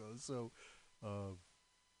one of those. So, I'm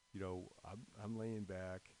laying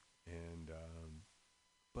back, and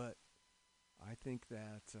but I think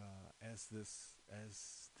that as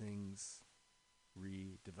things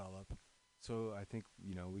redevelop, so I think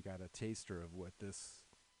we got a taster of what this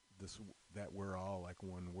that we're all like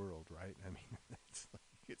one world, right? I mean,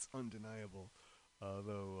 it's undeniable.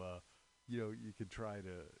 Although you could try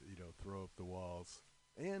to throw up the walls,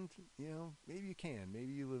 and maybe you can.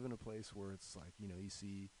 Maybe you live in a place where it's like you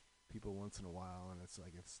see people once in a while, and it's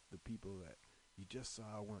like it's the people that you just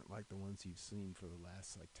saw weren't like the ones you've seen for the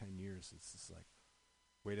last like 10 years. It's just like,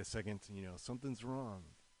 wait a second, something's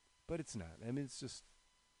wrong, but it's not. I mean, it's just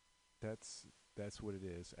that's what it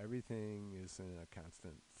is. Everything is in a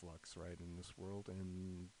constant flux, right, in this world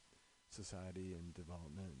and society and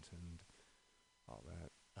development and all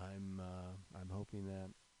that. I'm hoping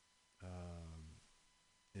that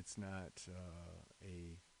it's not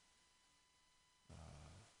a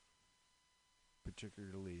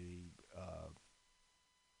particularly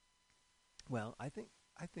well. I think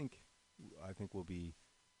we'll be.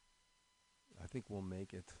 I think we'll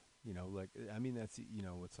make it. Like I mean, that's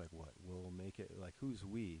it's like what we'll make it. Like who's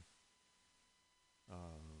we?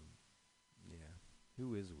 Yeah,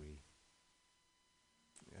 who is we?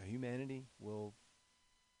 Humanity will.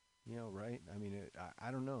 Right? I mean,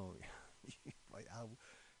 I don't know. Like how,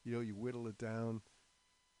 you whittle it down.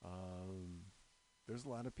 There's a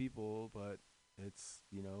lot of people, but it's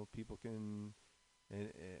people can,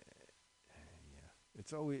 and yeah,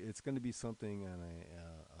 it's going to be something on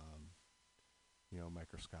a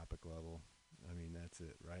microscopic level. I mean, that's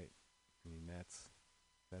it, right? I mean, that's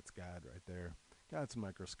God right there. God's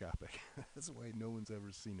microscopic. That's why no one's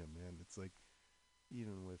ever seen him, man. It's like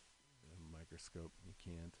even with a microscope, you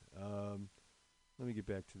can't. Let me get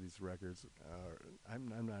back to these records. I'm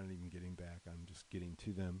not even getting back. I'm just getting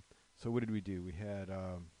to them. So what did we do? We had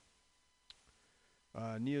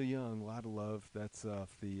Neil Young, "Lot of Love." That's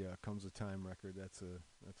off the "Comes a Time" record. That's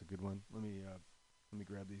a good one. Let me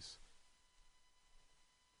grab these.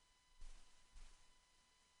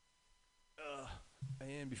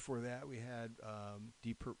 And before that, we had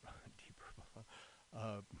Deep Purple,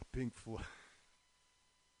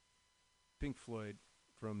 Pink Floyd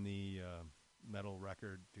from the metal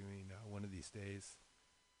record doing "One of These Days."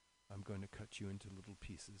 I'm going to cut you into little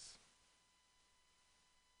pieces.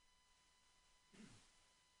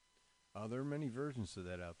 There are many versions of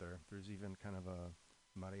that out there. There's even kind of a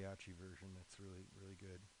mariachi version that's really, really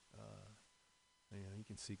good. You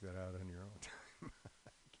can seek that out on your own time.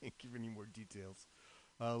 I can't give any more details.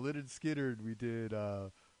 Lidded Skittered, we did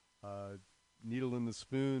 "Needle in the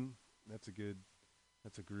Spoon." That's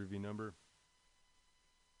a groovy number.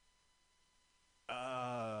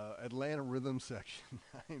 Atlanta Rhythm Section.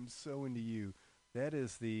 I am so into you.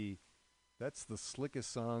 That's the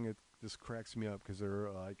slickest song. It just cracks me up because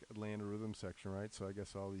they're like Atlanta Rhythm Section, right? So I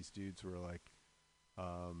guess all these dudes were like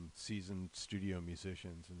seasoned studio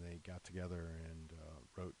musicians, and they got together and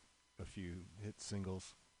wrote a few hit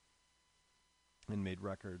singles and made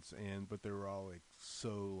records, but they were all like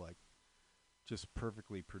so like just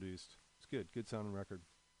perfectly produced. It's good sounding record.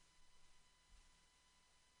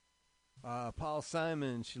 Paul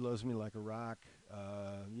Simon, "She Loves Me Like a Rock."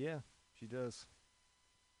 Yeah, she does.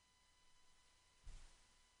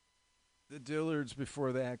 The Dillards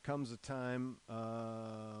before that, "Comes a Time."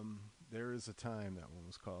 There Is a Time, that one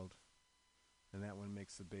was called. And that one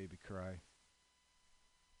makes the baby cry.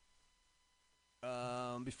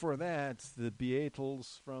 Before that, the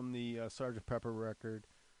Beatles from the Sgt. Pepper record.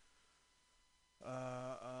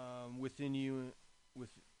 Within You,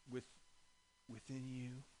 Within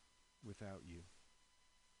You, Without You.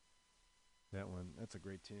 That one, that's a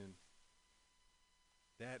great tune.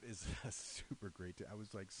 That is a super great tune. I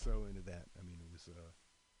was like so into that. I mean, it was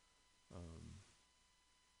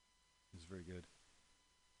very good.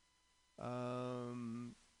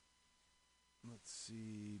 Let's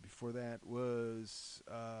see. Before that was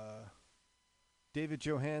David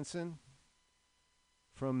Johansen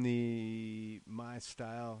from the My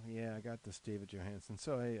Style. Yeah, I got this David Johansen.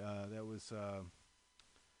 So that was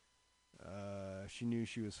She Knew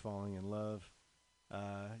She Was Falling in Love.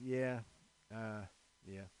 Yeah.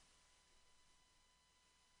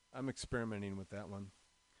 I'm experimenting with that one.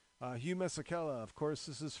 Hugh Masekela, of course,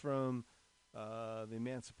 this is from The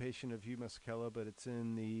Emancipation of Hugh Masekela, but it's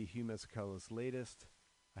in the Hugh Masekela's latest.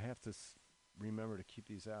 I have to remember to keep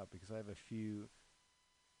these out because I have a few,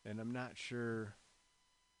 and I'm not sure.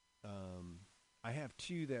 I have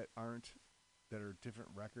two that are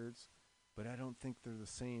different records, but I don't think they're the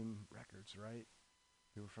same records, right?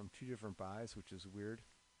 They were from two different buys, which is weird.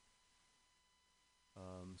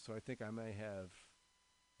 So I think I may have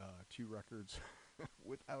two records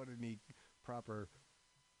without any proper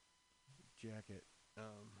jacket.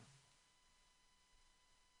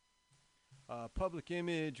 Public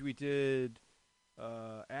Image, we did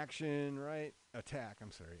Action, right? Attack,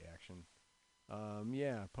 I'm sorry, Action.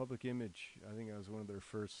 Yeah, Public Image, I think that was one of their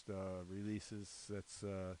first releases. That's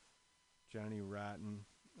Johnny Rotten.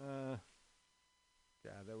 Yeah,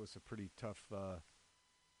 that was a pretty tough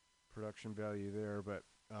production value there, but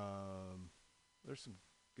there's some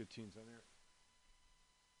good tunes on there.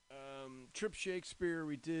 Trip Shakespeare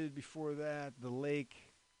we did before that. The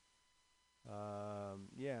Lake.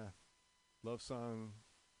 Yeah, love song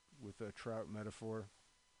with a trout metaphor.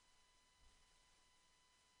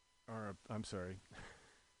 Or, I'm sorry,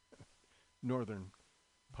 Northern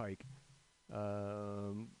Pike.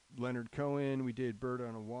 Leonard Cohen, we did Bird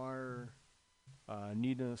on a Wire.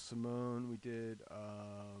 Nina Simone, we did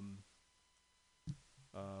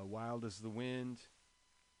Wild as the Wind.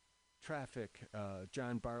 Traffic,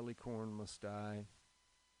 John Barleycorn Must Die.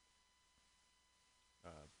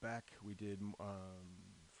 Beck, we did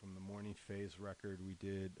from the Morning Phase record, we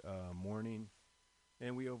did Morning.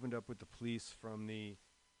 And we opened up with The Police from the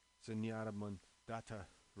Zenyatta Mondatta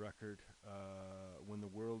record. When the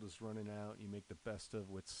world is running out, you make the best of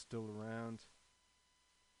what's still around.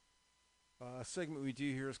 A segment we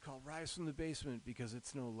do here is called Rise from the Basement, because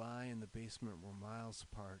it's no lie, in the basement we're miles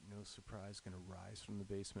apart. No surprise, going to rise from the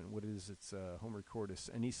basement. What it is, it's home record. It's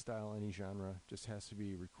any style, any genre. Just has to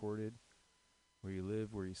be recorded where you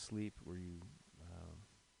live, where you sleep, where you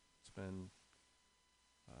spend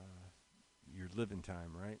your living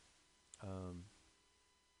time, right?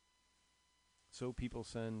 So people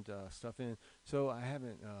send stuff in. So I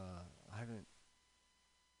haven't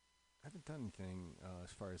done anything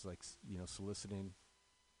as far as soliciting,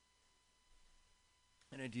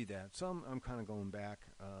 and I do that. So I'm kind of going back.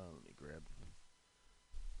 Let me grab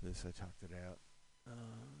this. I talked it out.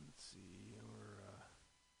 Let's see. We're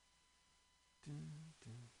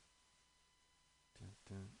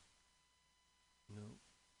nope.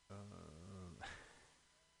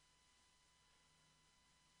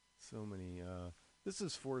 So many. This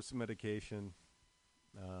is Force Medication.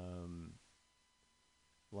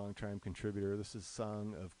 Long-time contributor. This is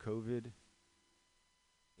Song of COVID.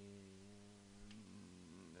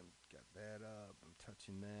 And I've got that up. I'm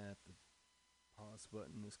touching that. The pause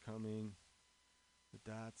button is coming. The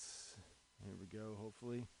dots. Here we go,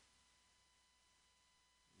 hopefully.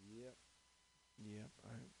 Yep.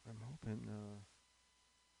 I'm hoping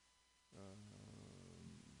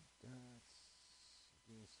that's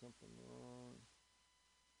doing something wrong.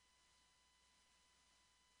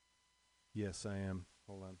 Yes, I am.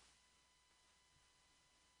 Hold on.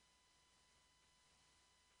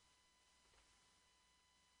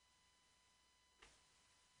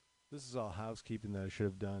 This is all housekeeping that I should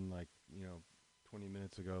have done 20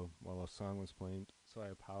 minutes ago while a song was playing, so I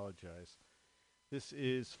apologize. This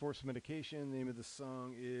is Force Medication. The name of the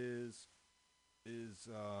song is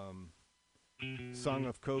Song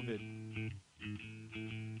of COVID.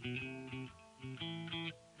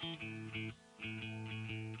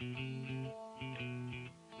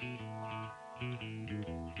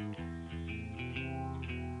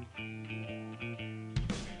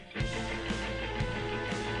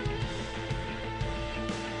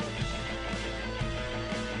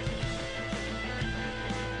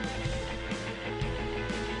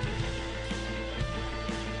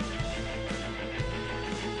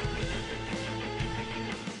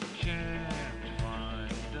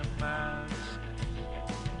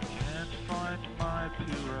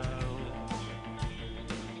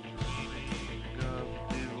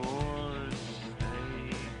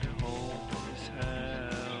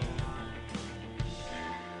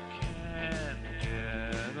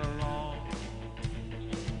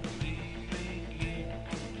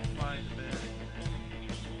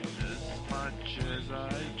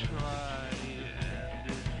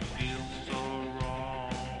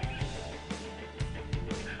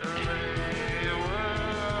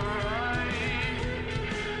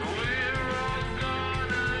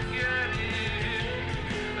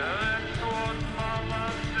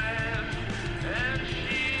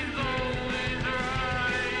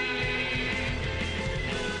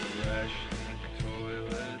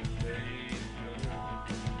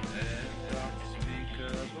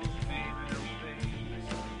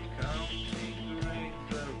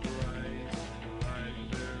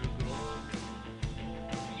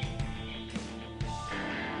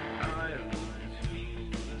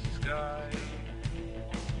 die.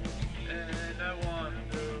 And I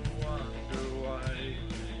wonder why,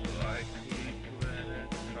 like we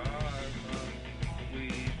planted karma, we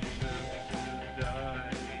deserve to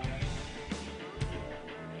die.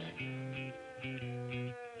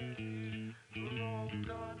 We're all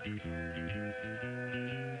gonna get it.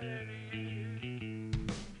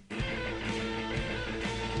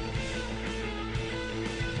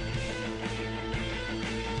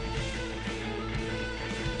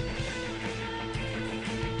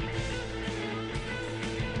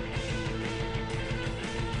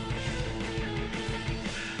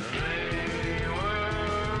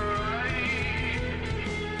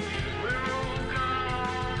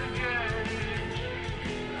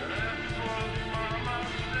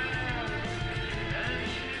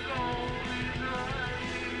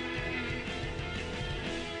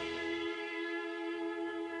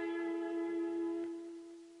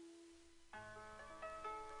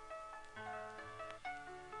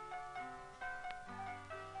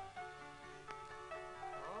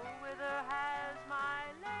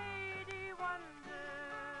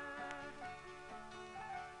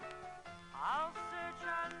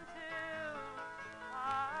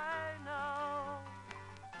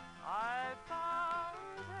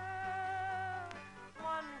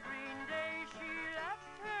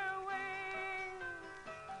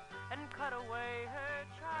 Cut away her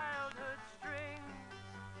childhood strings,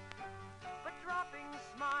 but dropping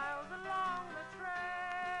smiles along the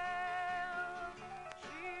trail,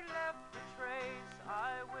 she left a trace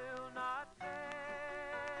I will not fail.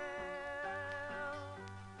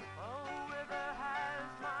 Oh, whither has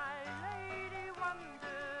my lady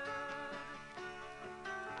wandered?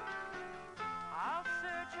 I'll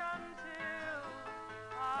search until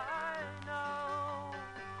I know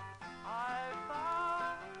I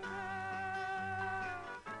found her.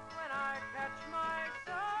 When I catch my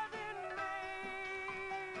sudden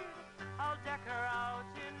maid, I'll deck her out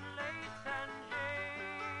in lace and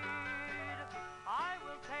jade. I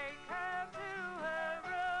will take her to her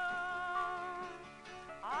room.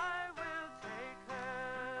 I will take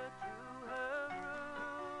her to her room.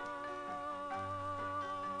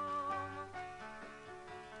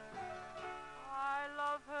 I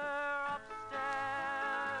love her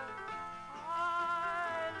upstairs,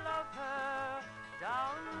 I love her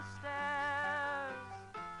downstairs,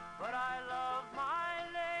 but I love my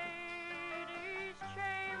lady's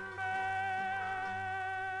chamber.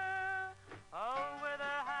 Oh,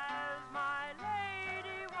 whither has my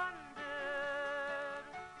lady wandered?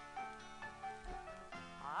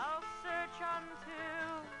 I'll search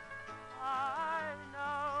until I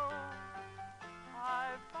know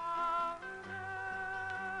I found her.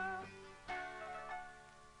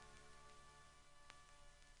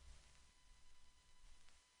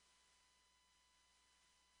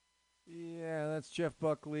 Yeah, that's Jeff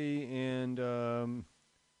Buckley, and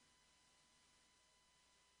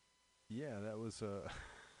yeah, that was the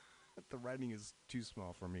writing is too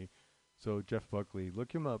small for me. So Jeff Buckley,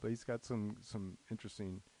 look him up. He's got some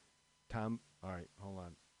interesting All right, hold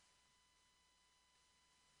on.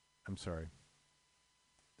 I'm sorry.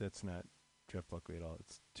 That's not Jeff Buckley at all.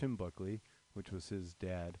 It's Tim Buckley, which was his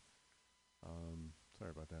dad.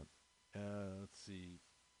 Sorry about that. Let's see.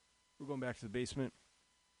 We're going back to the basement.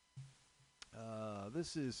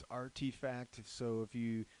 This is Artifact. So if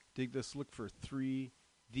you dig this, look for 3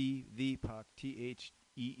 the Puck,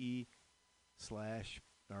 THEE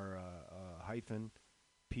 / or hyphen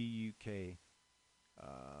PUK.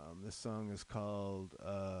 This song is called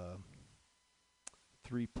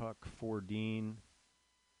 3 Puck 4 Dean.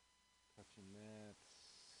 Touching that.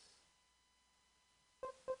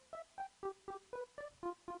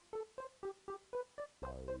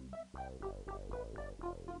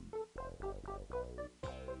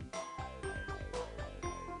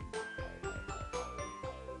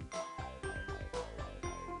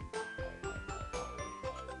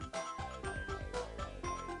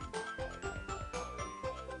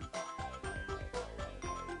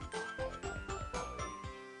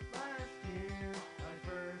 Last year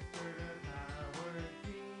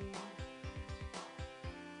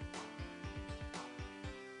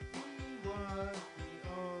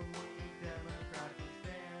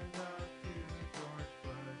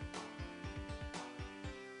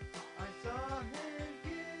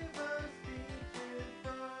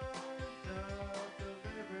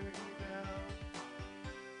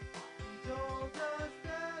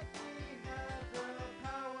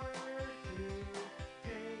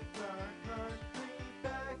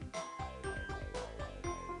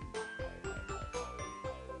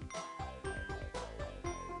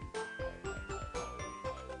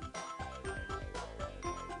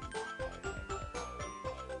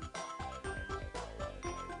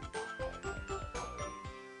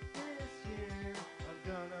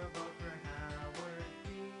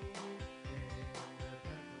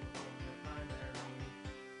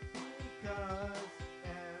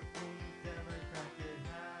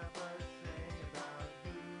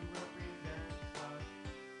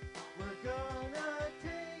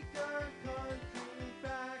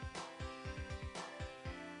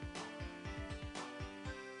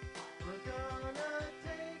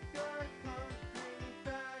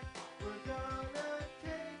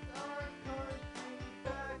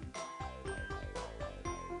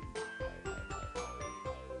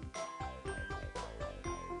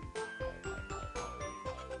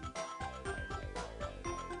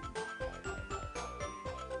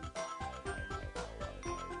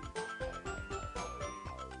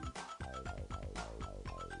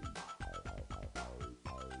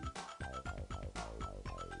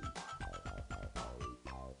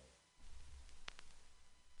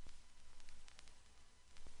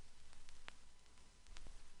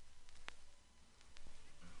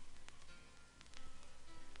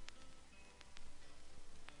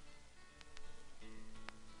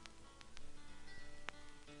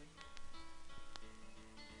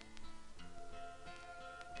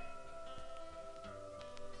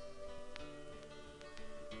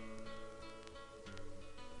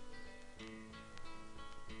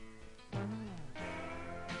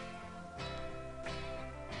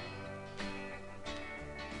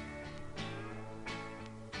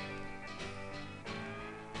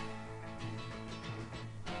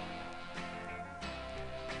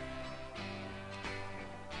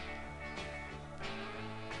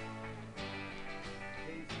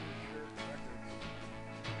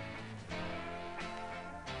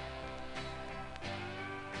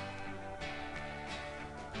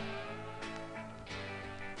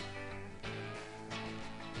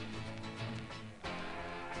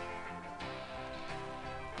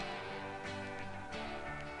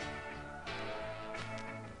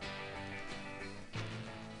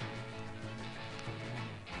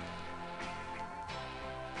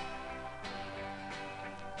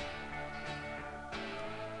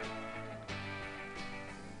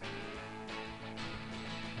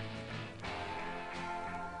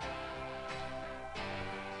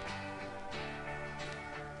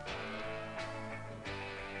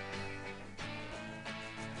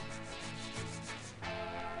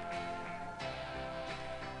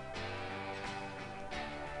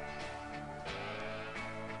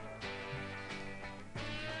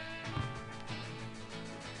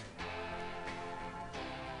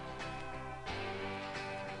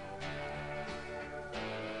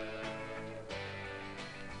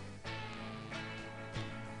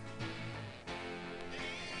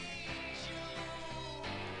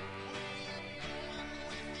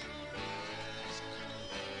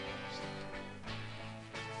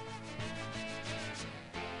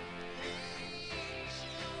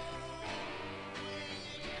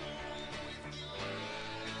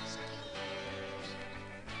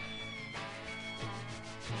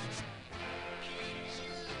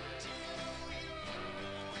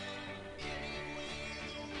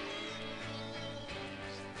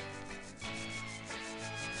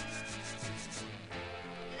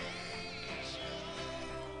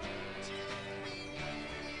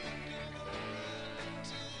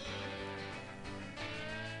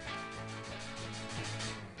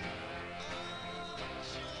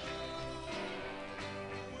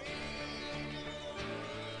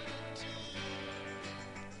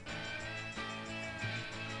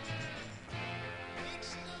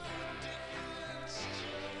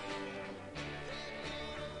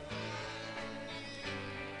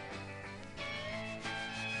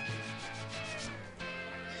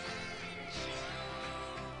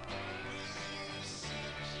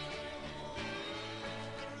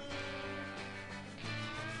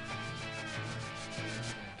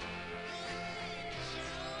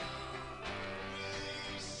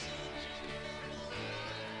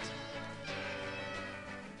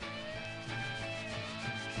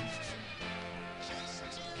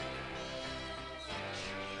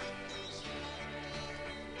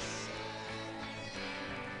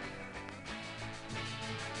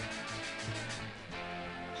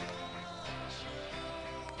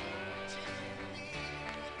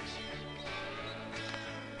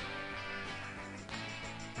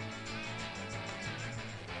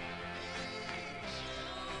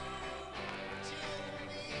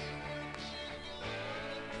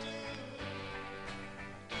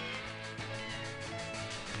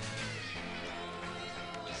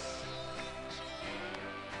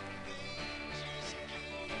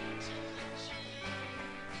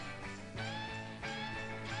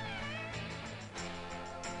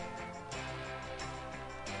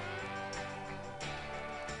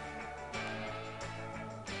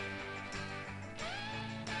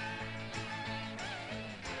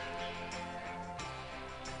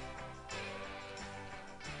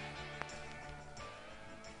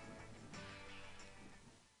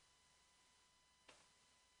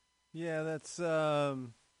Yeah, that's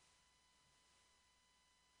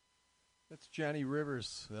Johnny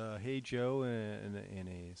Rivers, "Hey Joe," in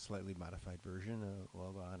a slightly modified version.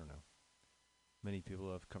 Well, I don't know. Many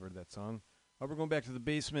people have covered that song. We're going back to the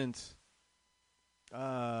basement.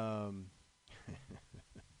 All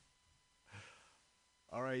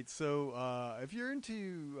right, so if you're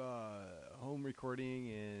into home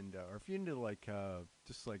recording or if you're into like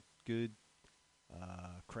just like good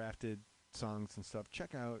crafted songs and stuff,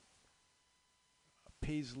 check out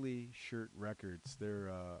Paisley Shirt Records. They're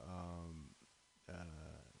a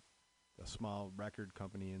small record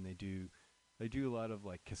company, and they do a lot of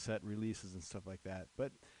like cassette releases and stuff like that.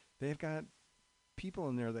 But they've got people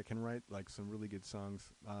in there that can write like some really good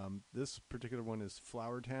songs. This particular one is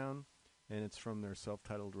Flower Town, and it's from their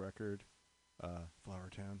self-titled record, Flower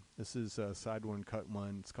Town. This is side one, cut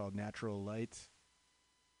one. It's called Natural Light.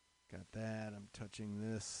 Got that. I'm touching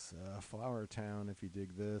this. Flower Town, if you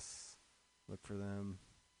dig this, look for them.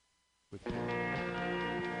 With Try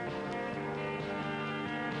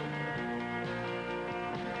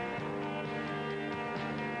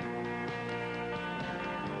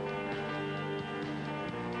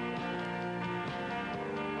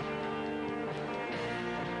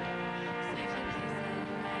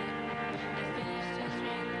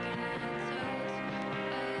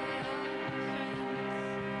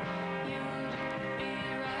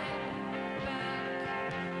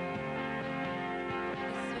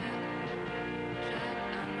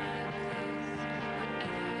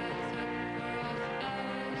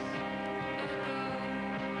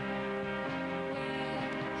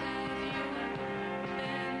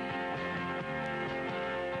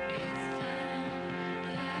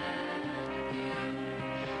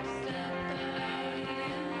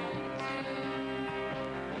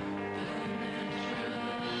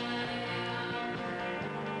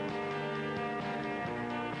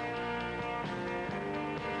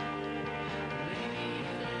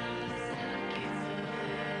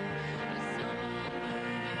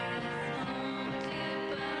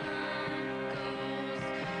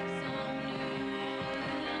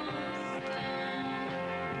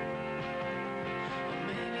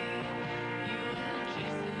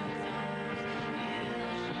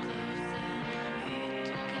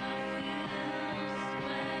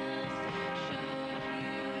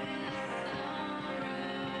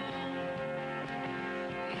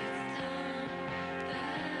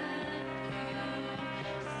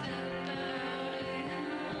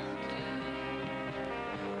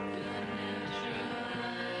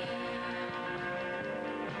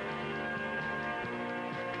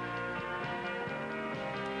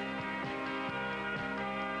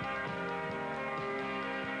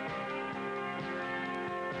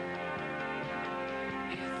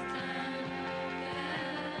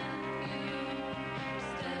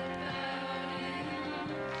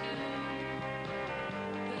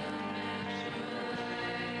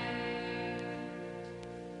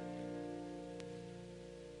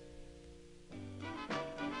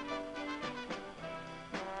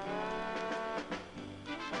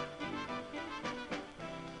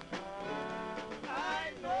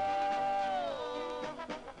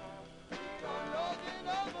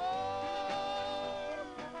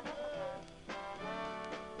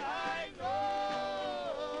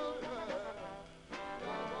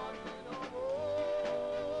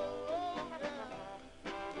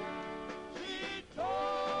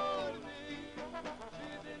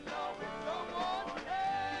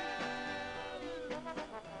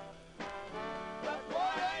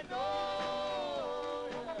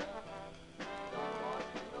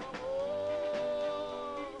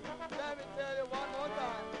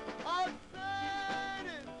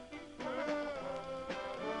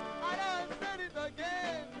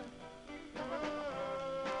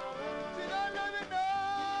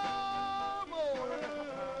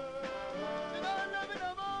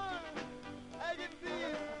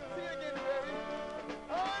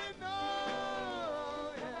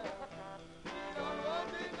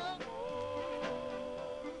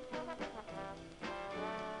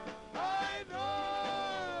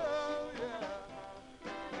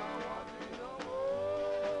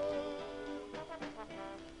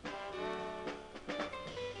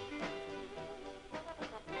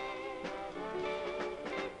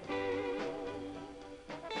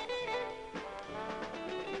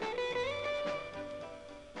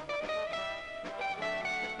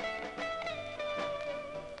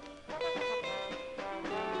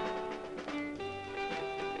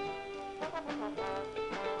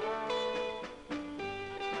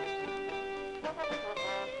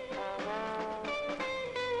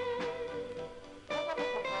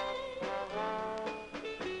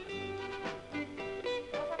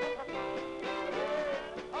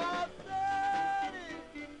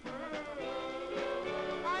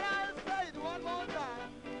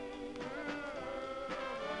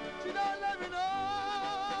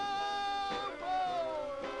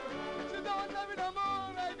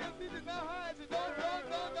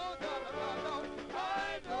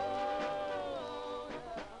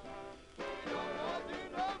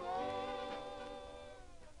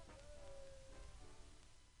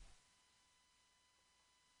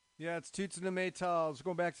Yeah, it's Toots and the Maytals.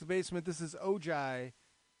 Going back to the basement. This is Ojai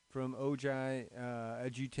from Ojai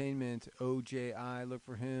Edutainment. OJI. Look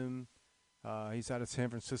for him. He's out of San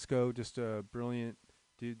Francisco. Just a brilliant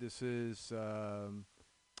dude. This is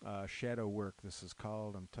Shadow Work. This is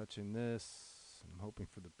called. I'm touching this. I'm hoping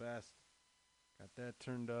for the best. Got that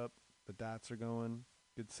turned up. The dots are going.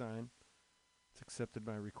 Good sign. It's accepted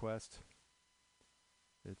my request.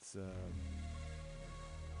 It's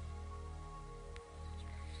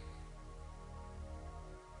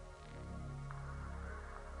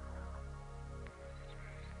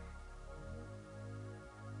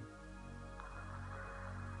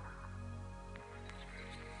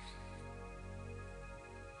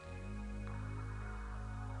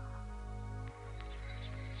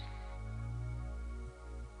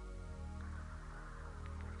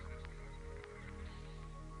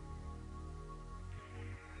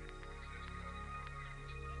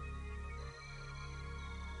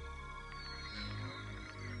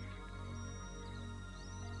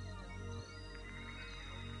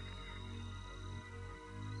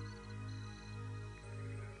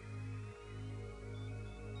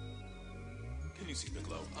You see the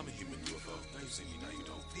glow, I'm a human UFO. Now you see me, now you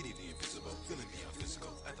don't. Feeding the invisible, feeling beyond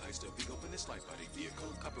physical. At the height still be open, this light body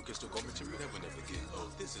vehicle. Copper crystal, gold material that will never get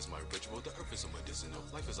old. This is my ritual, the earth is so medicinal.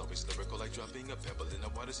 Life is always lyrical, like dropping a pebble in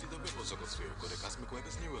the water. See the ripples go spherical. The cosmic web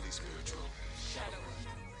is nearly spiritual. Shadow work.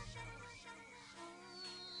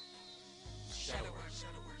 Shadow work.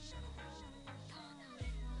 Shadow work. Shadow work.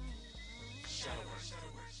 Shadow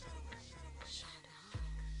work.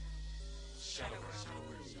 Shadow work. Shadow work.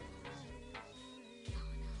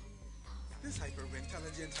 This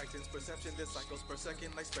hyper-intelligent heightens perception. This cycles per second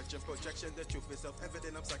like spectrum projection. The truth is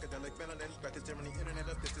self-evident. I'm psychedelic melanin. Back to tyranny, internet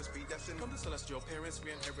of this is predestined. From the celestial parents,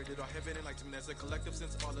 we inherited our heaven. Enlightenment as a collective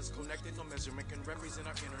since all is connected. No measurement can represent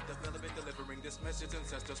our inner development. Delivering this message,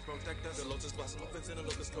 ancestors protect us. The lotus blossom opens in a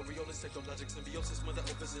locus coriolis. Technologic symbiosis. Mother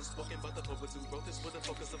opus is spoken by the poets who wrote this. With the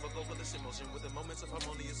focus of a globalist emotion. With the moments of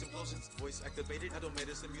harmonious implosions. Voice activated,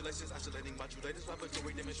 automated simulations. Oscillating modulators.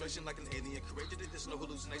 Vibratory demonstration like an alien created it. There's no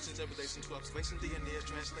hallucinations. In relation to observation, DNA is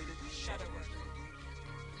translated. Shadow work.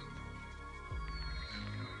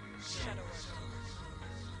 Shadow work.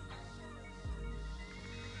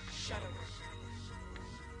 Shadow work.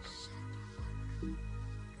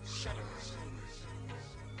 Shadow work.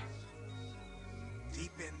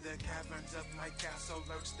 Deep in the caverns of my castle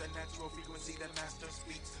lurks the natural frequency that master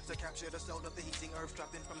speaks to capture the soul of the heating earth,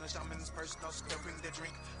 dropping from the shaman's purse, no stirring the drink.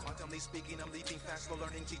 Quantumly speaking, I'm leaping fast, slow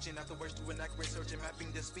learning, teaching afterwards through an accurate search and mapping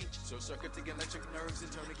the speech. So circuiting electric nerves in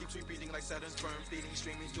turn, it keeps repeating like Saturn's sperm, feeding,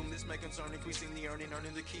 streaming, doom. This may concern, increasing the earning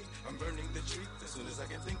the keep. I'm burning the tree as soon as I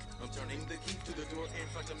can think. I'm turning the key to the door in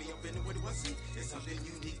front of me. Open, what do I see? It's something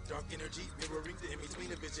unique, dark energy, mirroring the in between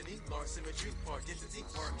of visioning, large symmetry, part entity,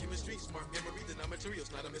 part chemistry, smart memory, the non-material's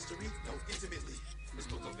not a mystery. No, intimately, it's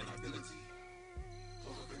both open ability.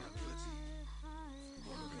 Both open ability.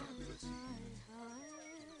 Both open ability.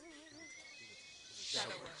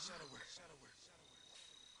 Shadow work. Shadow work. Shadow work.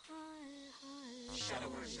 Shadow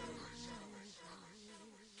work. Shadow work.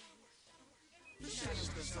 The shadows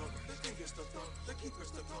the soul, the fingers the thought, the keepers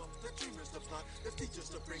the call, the dreamers the plot, the teachers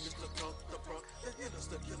the bringers the thought, the brought, the healers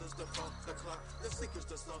the killers the fault, the clock, the seekers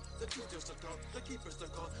the thought, the teachers the thought, the keepers the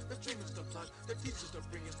call, the dreamers the plot, the teachers the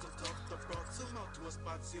bringers the thought, the brought. Zoom out to a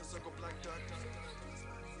spot, see a circle black dot.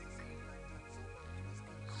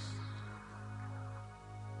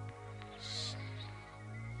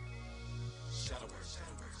 Shadow work.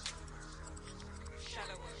 Shadow work.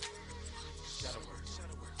 Shadow work. Shadow work.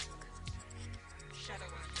 Shadow work. Shadow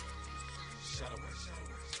work. Shadow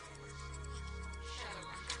work.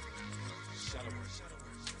 Shadow work. Shadow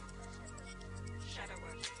work. Shadow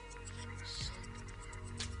work.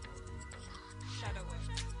 Shadow work.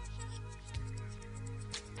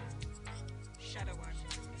 Shadow work.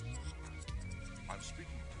 I'm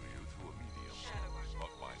speaking to you through a medium,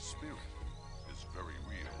 but my spirit is very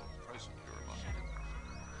real and present here among you.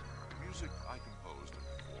 The music I composed and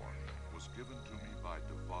performed was given to me by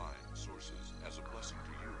divine sources as a blessing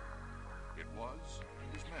to you. It was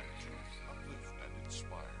meant to uplift and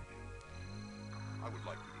inspire you. I would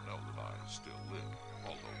like you to know that I still live,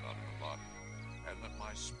 although not in the body, and that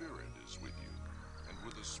my spirit is with you, and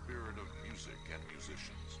with the spirit of music and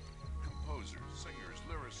musicians, composers, singers,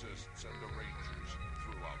 lyricists, and arrangers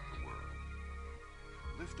throughout the world.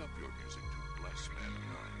 Lift up your music to bless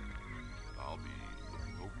mankind. I'll be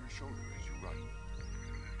looking over your shoulder as you write.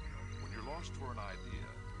 When you're lost for an idea,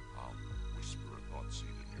 I'll whisper a thought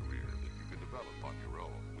seed in your ear that you can develop on your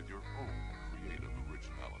own with your own creative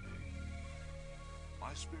originality.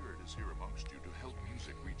 My spirit is here amongst you to help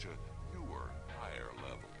music reach a newer, higher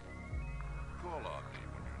level. Call on me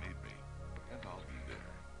when you need me, and I'll be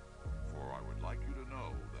there. For I would like you to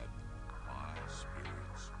know that my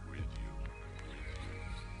spirit's with you, with you,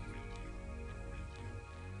 with you, with you.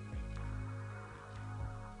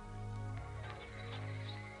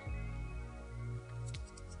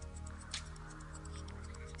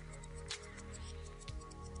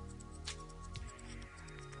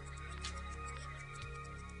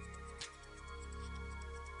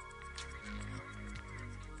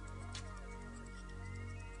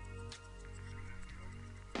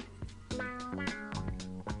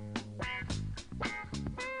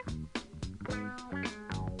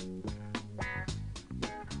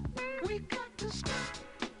 We got to stop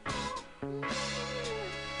all men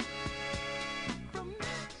from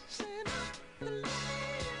messing up the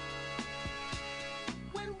land.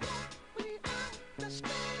 When what we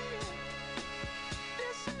understand,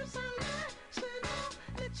 this is a lesson on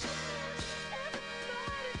the chance.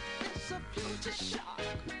 Everybody, it's a future shock.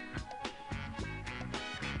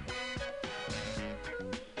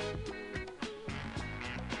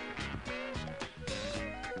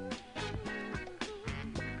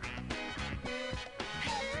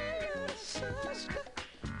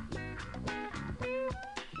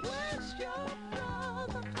 Where's your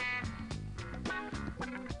brother?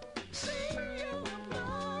 See your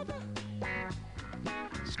mother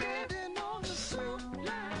standing on the soup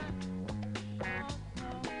line.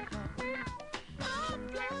 Our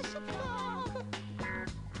blessed father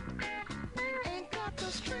ain't got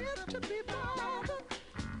the strength to be bothered.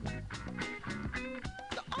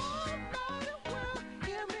 The almighty will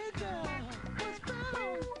hear me down. Was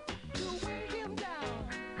bound to weigh him down.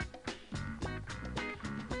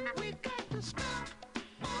 We got to stop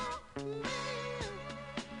all men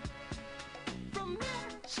from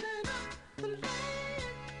messing up the land.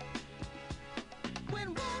 When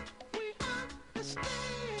what we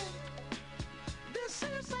understand, this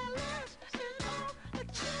is our last and only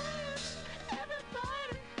chance.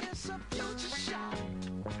 Everybody, it's a future shock.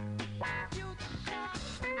 Future shock.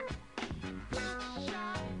 Future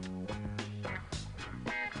shock.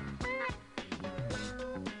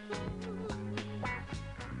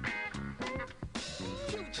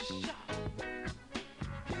 Future shock.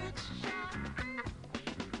 Future shock.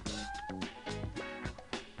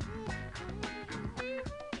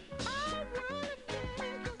 Our world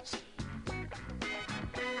niggas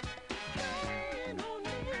playing on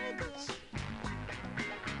niggas.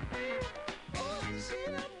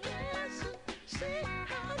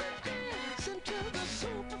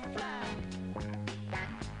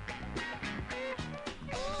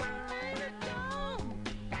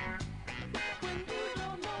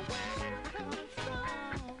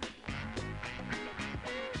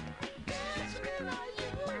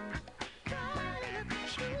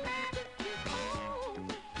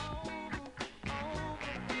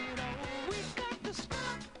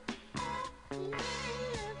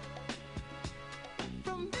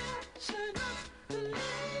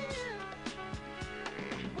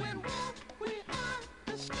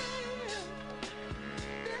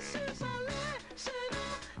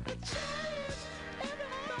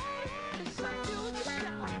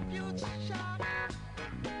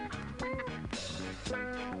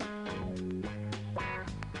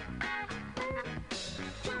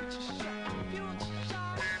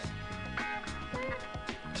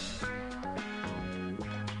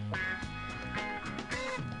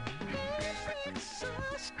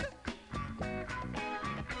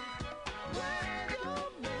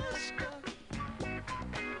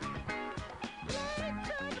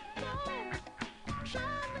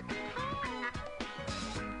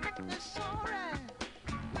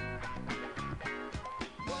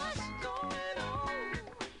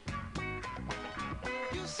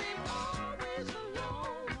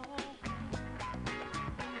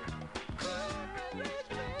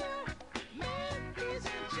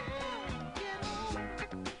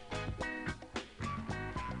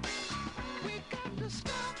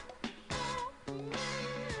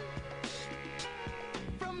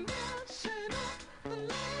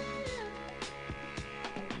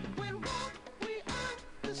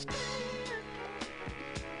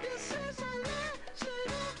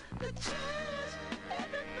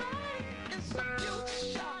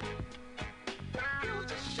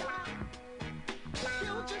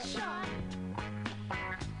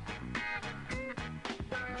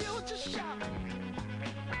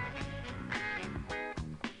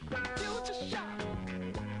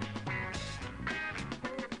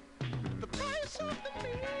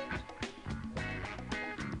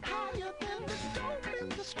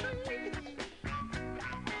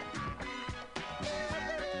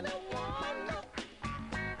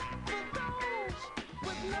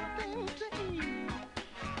 nothing to eat.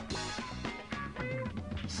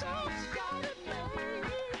 So scouted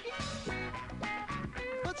maybe,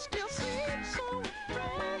 but still seems so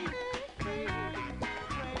afraid.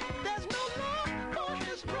 There's no love for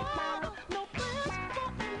his brother, no plans for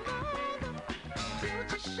another.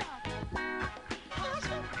 Future shock,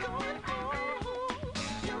 husband going home.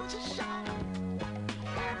 Future shock,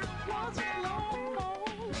 where it wasn't long.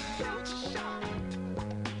 Future shock,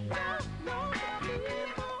 don't know the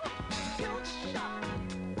people. Future shock,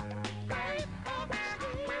 brave of the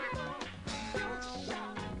sleeper. Future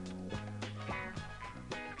shock,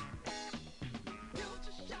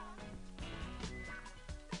 future shock.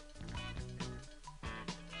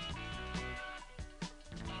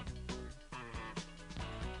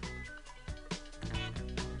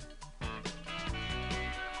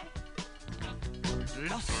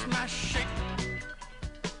 Lost my shape,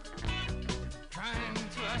 trying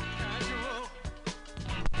to act casual.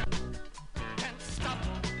 Can't stop,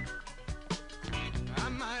 I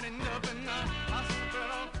might end up in the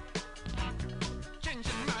hospital.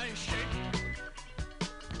 Changing my shape,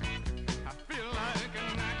 I feel like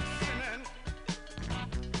an accident.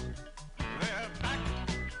 They're back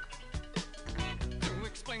to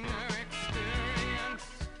explain their experience.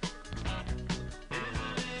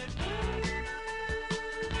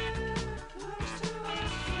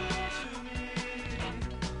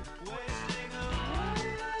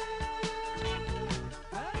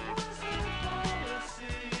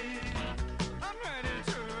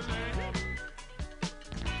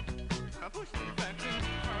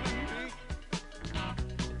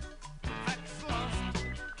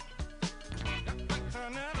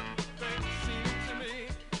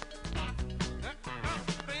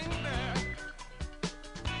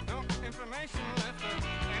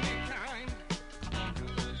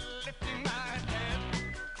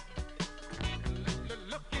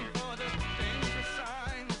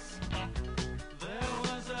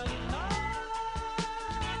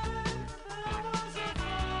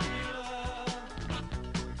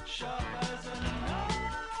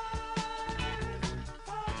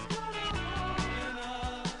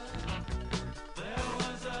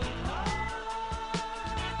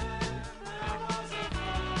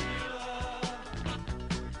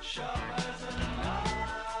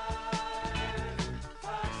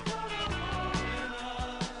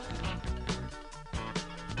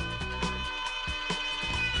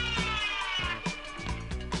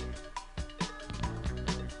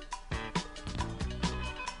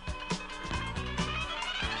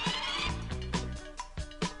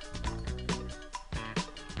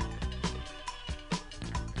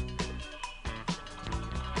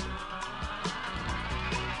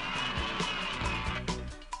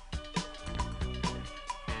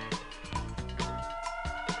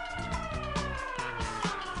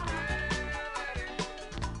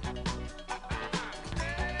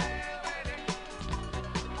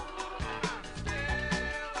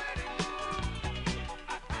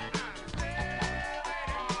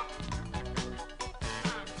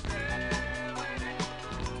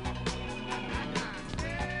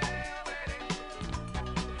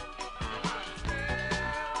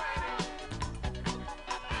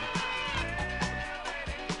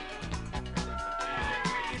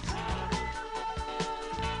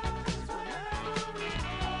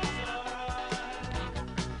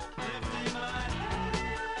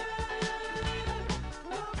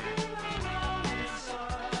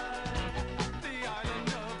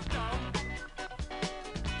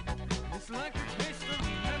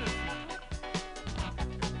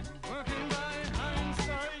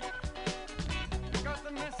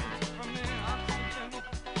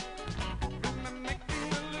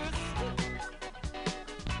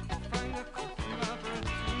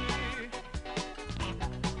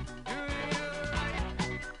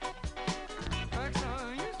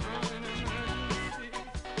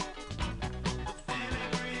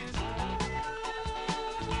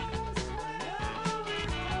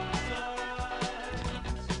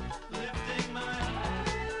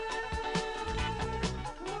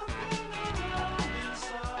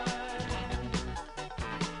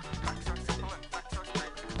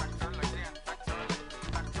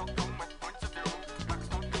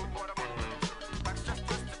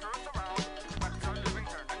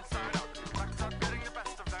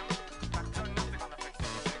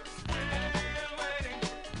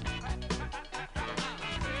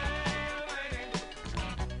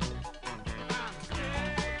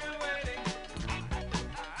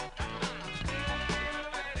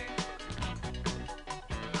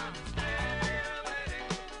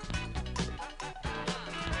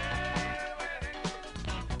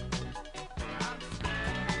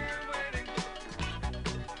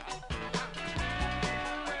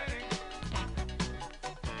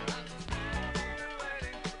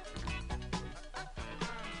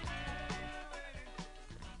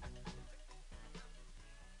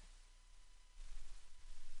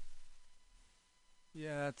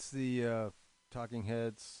 That's the Talking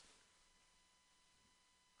Heads.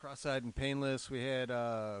 Cross-Eyed and Painless. We had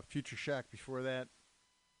Future Shock before that.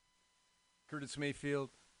 Curtis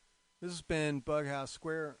Mayfield. This has been Bughouse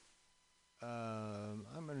Square. I'm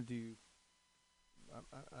going to do...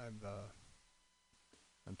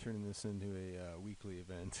 I'm turning this into a weekly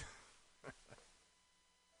event.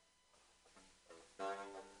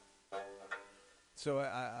 So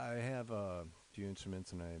I have a few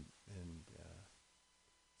instruments, and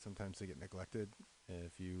sometimes they get neglected.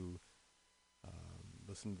 If you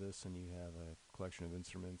listen to this and you have a collection of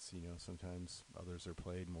instruments, sometimes others are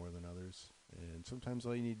played more than others, and sometimes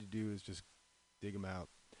all you need to do is just dig them out.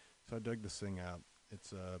 So I dug this thing out.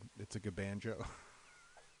 It's a good banjo.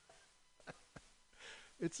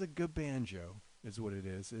 It's a good banjo, is what it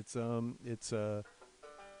is.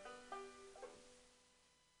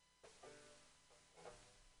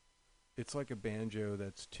 It's like a banjo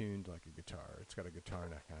that's tuned like a guitar. It's got a guitar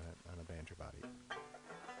neck on it, on a banjo body.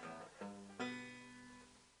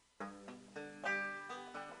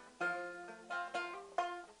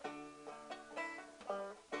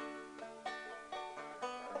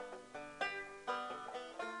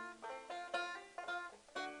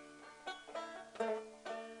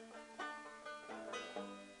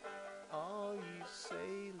 All you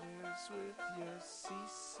sailors with your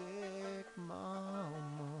seasick mamas,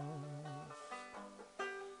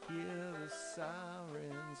 hear the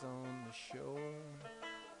sirens on the shore,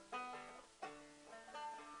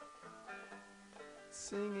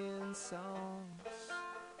 singing songs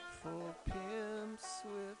for pimps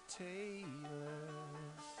with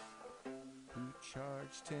tailors who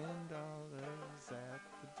charge $10 at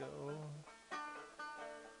the door.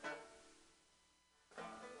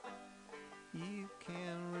 You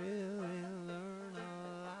can really learn a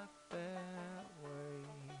lot that way.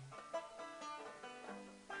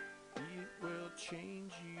 It will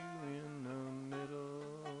change you in the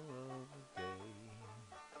middle of the day.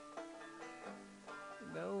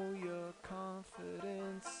 Though your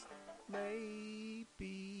confidence may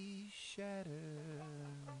be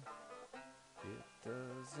shattered, it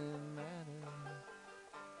doesn't matter.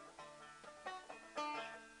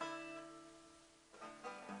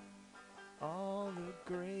 All the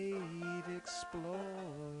great explorers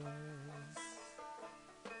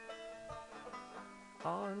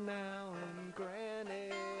are now in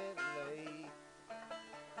Granite Lake,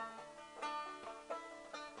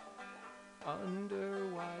 under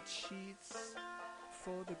white sheets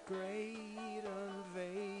for the great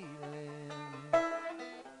unveiling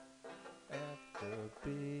at the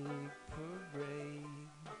big parade.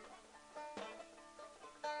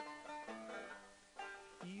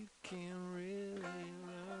 You can really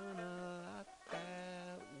learn a lot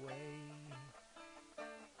that way.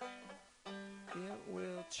 It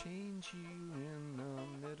will change you in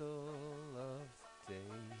the middle of the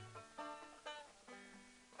day.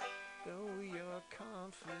 Though your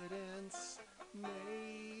confidence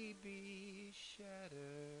may be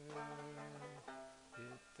shattered,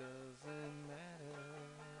 it doesn't matter.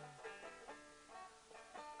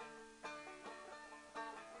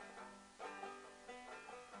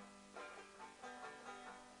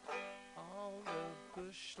 All the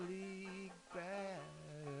Bush League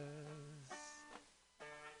batters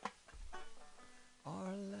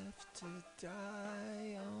are left to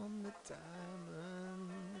die on the diamond.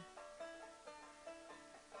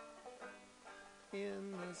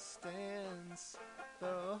 In the stands,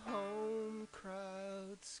 the home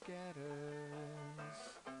crowd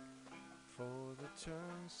scatters for the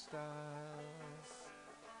turnstiles.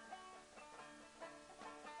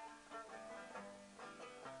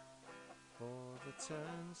 For the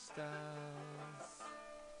turnstiles.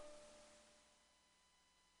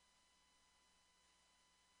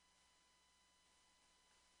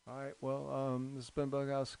 All right, well, this has been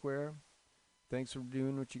Bughouse Square. Thanks for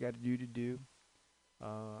doing what you got to do.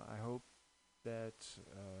 I hope that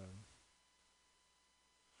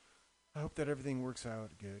everything works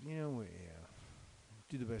out good.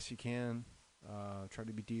 Do the best you can. Try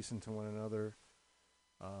to be decent to one another.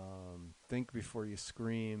 Think before you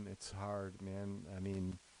scream. It's hard, man. I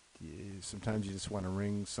mean, sometimes you just want to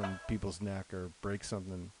wring some people's neck or break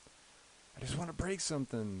something. I just want to break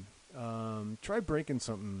something. Try breaking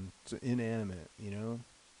something inanimate, and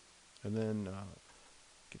then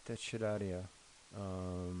get that shit out of you.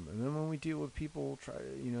 And then when we deal with people,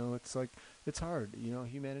 it's hard.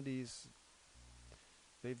 Humanity's,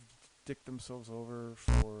 they've dicked themselves over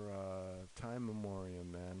for time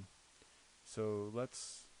memoriam, man. So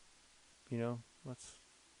let's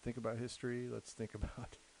think about history. Let's think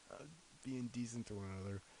about being decent to one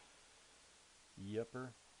another.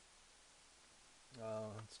 Yepper.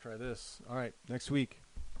 Let's try this. All right, next week.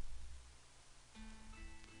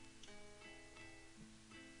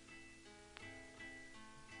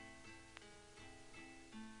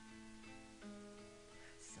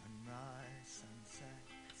 Sunrise, sunset,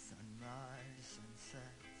 sunrise,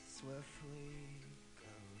 sunset, swiftly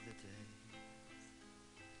go the days.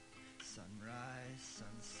 Sunrise,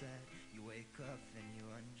 sunset, you wake up and you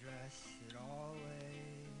undress, it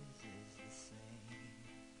always is the same.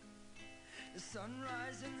 The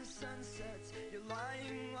sunrise and the sunsets, you're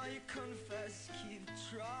lying while you confess, keep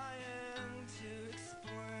trying to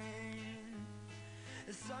explain.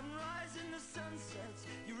 The sunrise and the sunsets,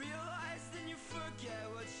 you realize then you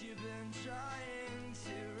forget what you've been trying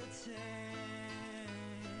to retain.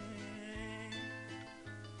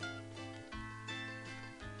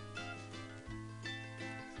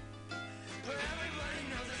 But everybody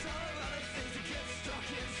knows it's all about the things that get stuck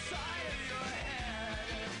inside of your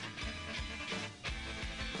head.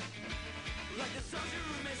 Like the songs your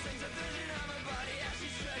roommate sings, a vision of her body as she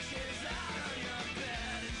stretches out on your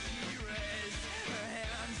bed. And she raised her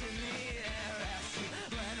hands in the air as she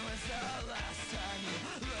when was the last time you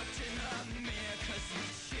looked in the mirror? 'Cause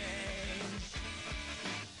you've changed.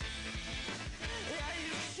 Yeah,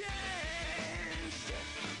 you've changed.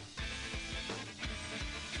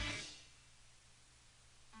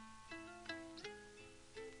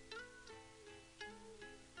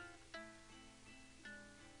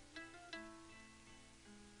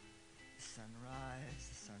 The sunrise,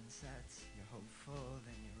 the sunsets, you're hopeful,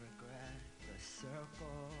 then you regret. The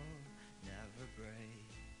circle never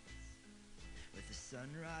breaks. With a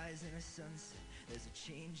sunrise and a sunset, there's a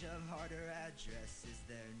change of heart or address. Is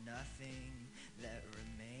there nothing that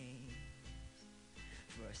remains?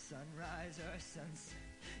 For a sunrise or a sunset,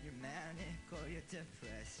 you're manic or you're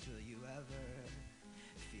depressed. Will you ever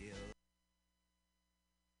feel?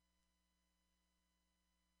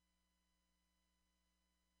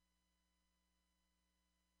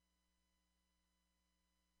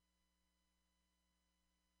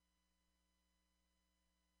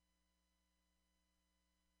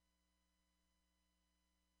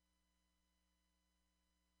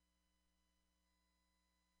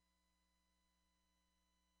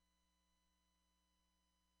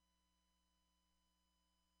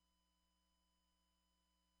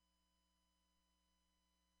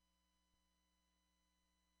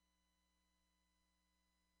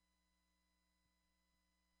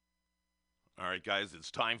 All right, guys,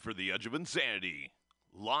 it's time for The Edge of Insanity,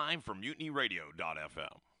 live from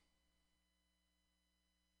MutinyRadio.fm.